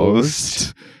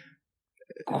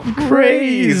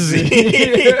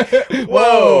crazy.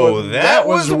 Whoa, that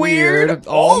was weird.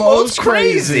 Almost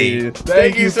crazy.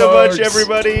 Thank you so much,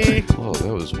 everybody. Whoa,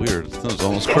 that was weird. That was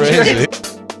almost crazy.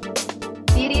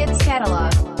 The Idiot's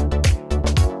Catalog.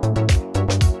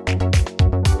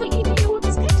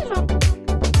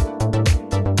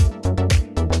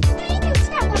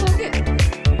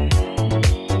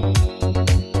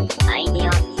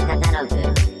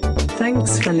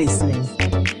 Thanks for listening.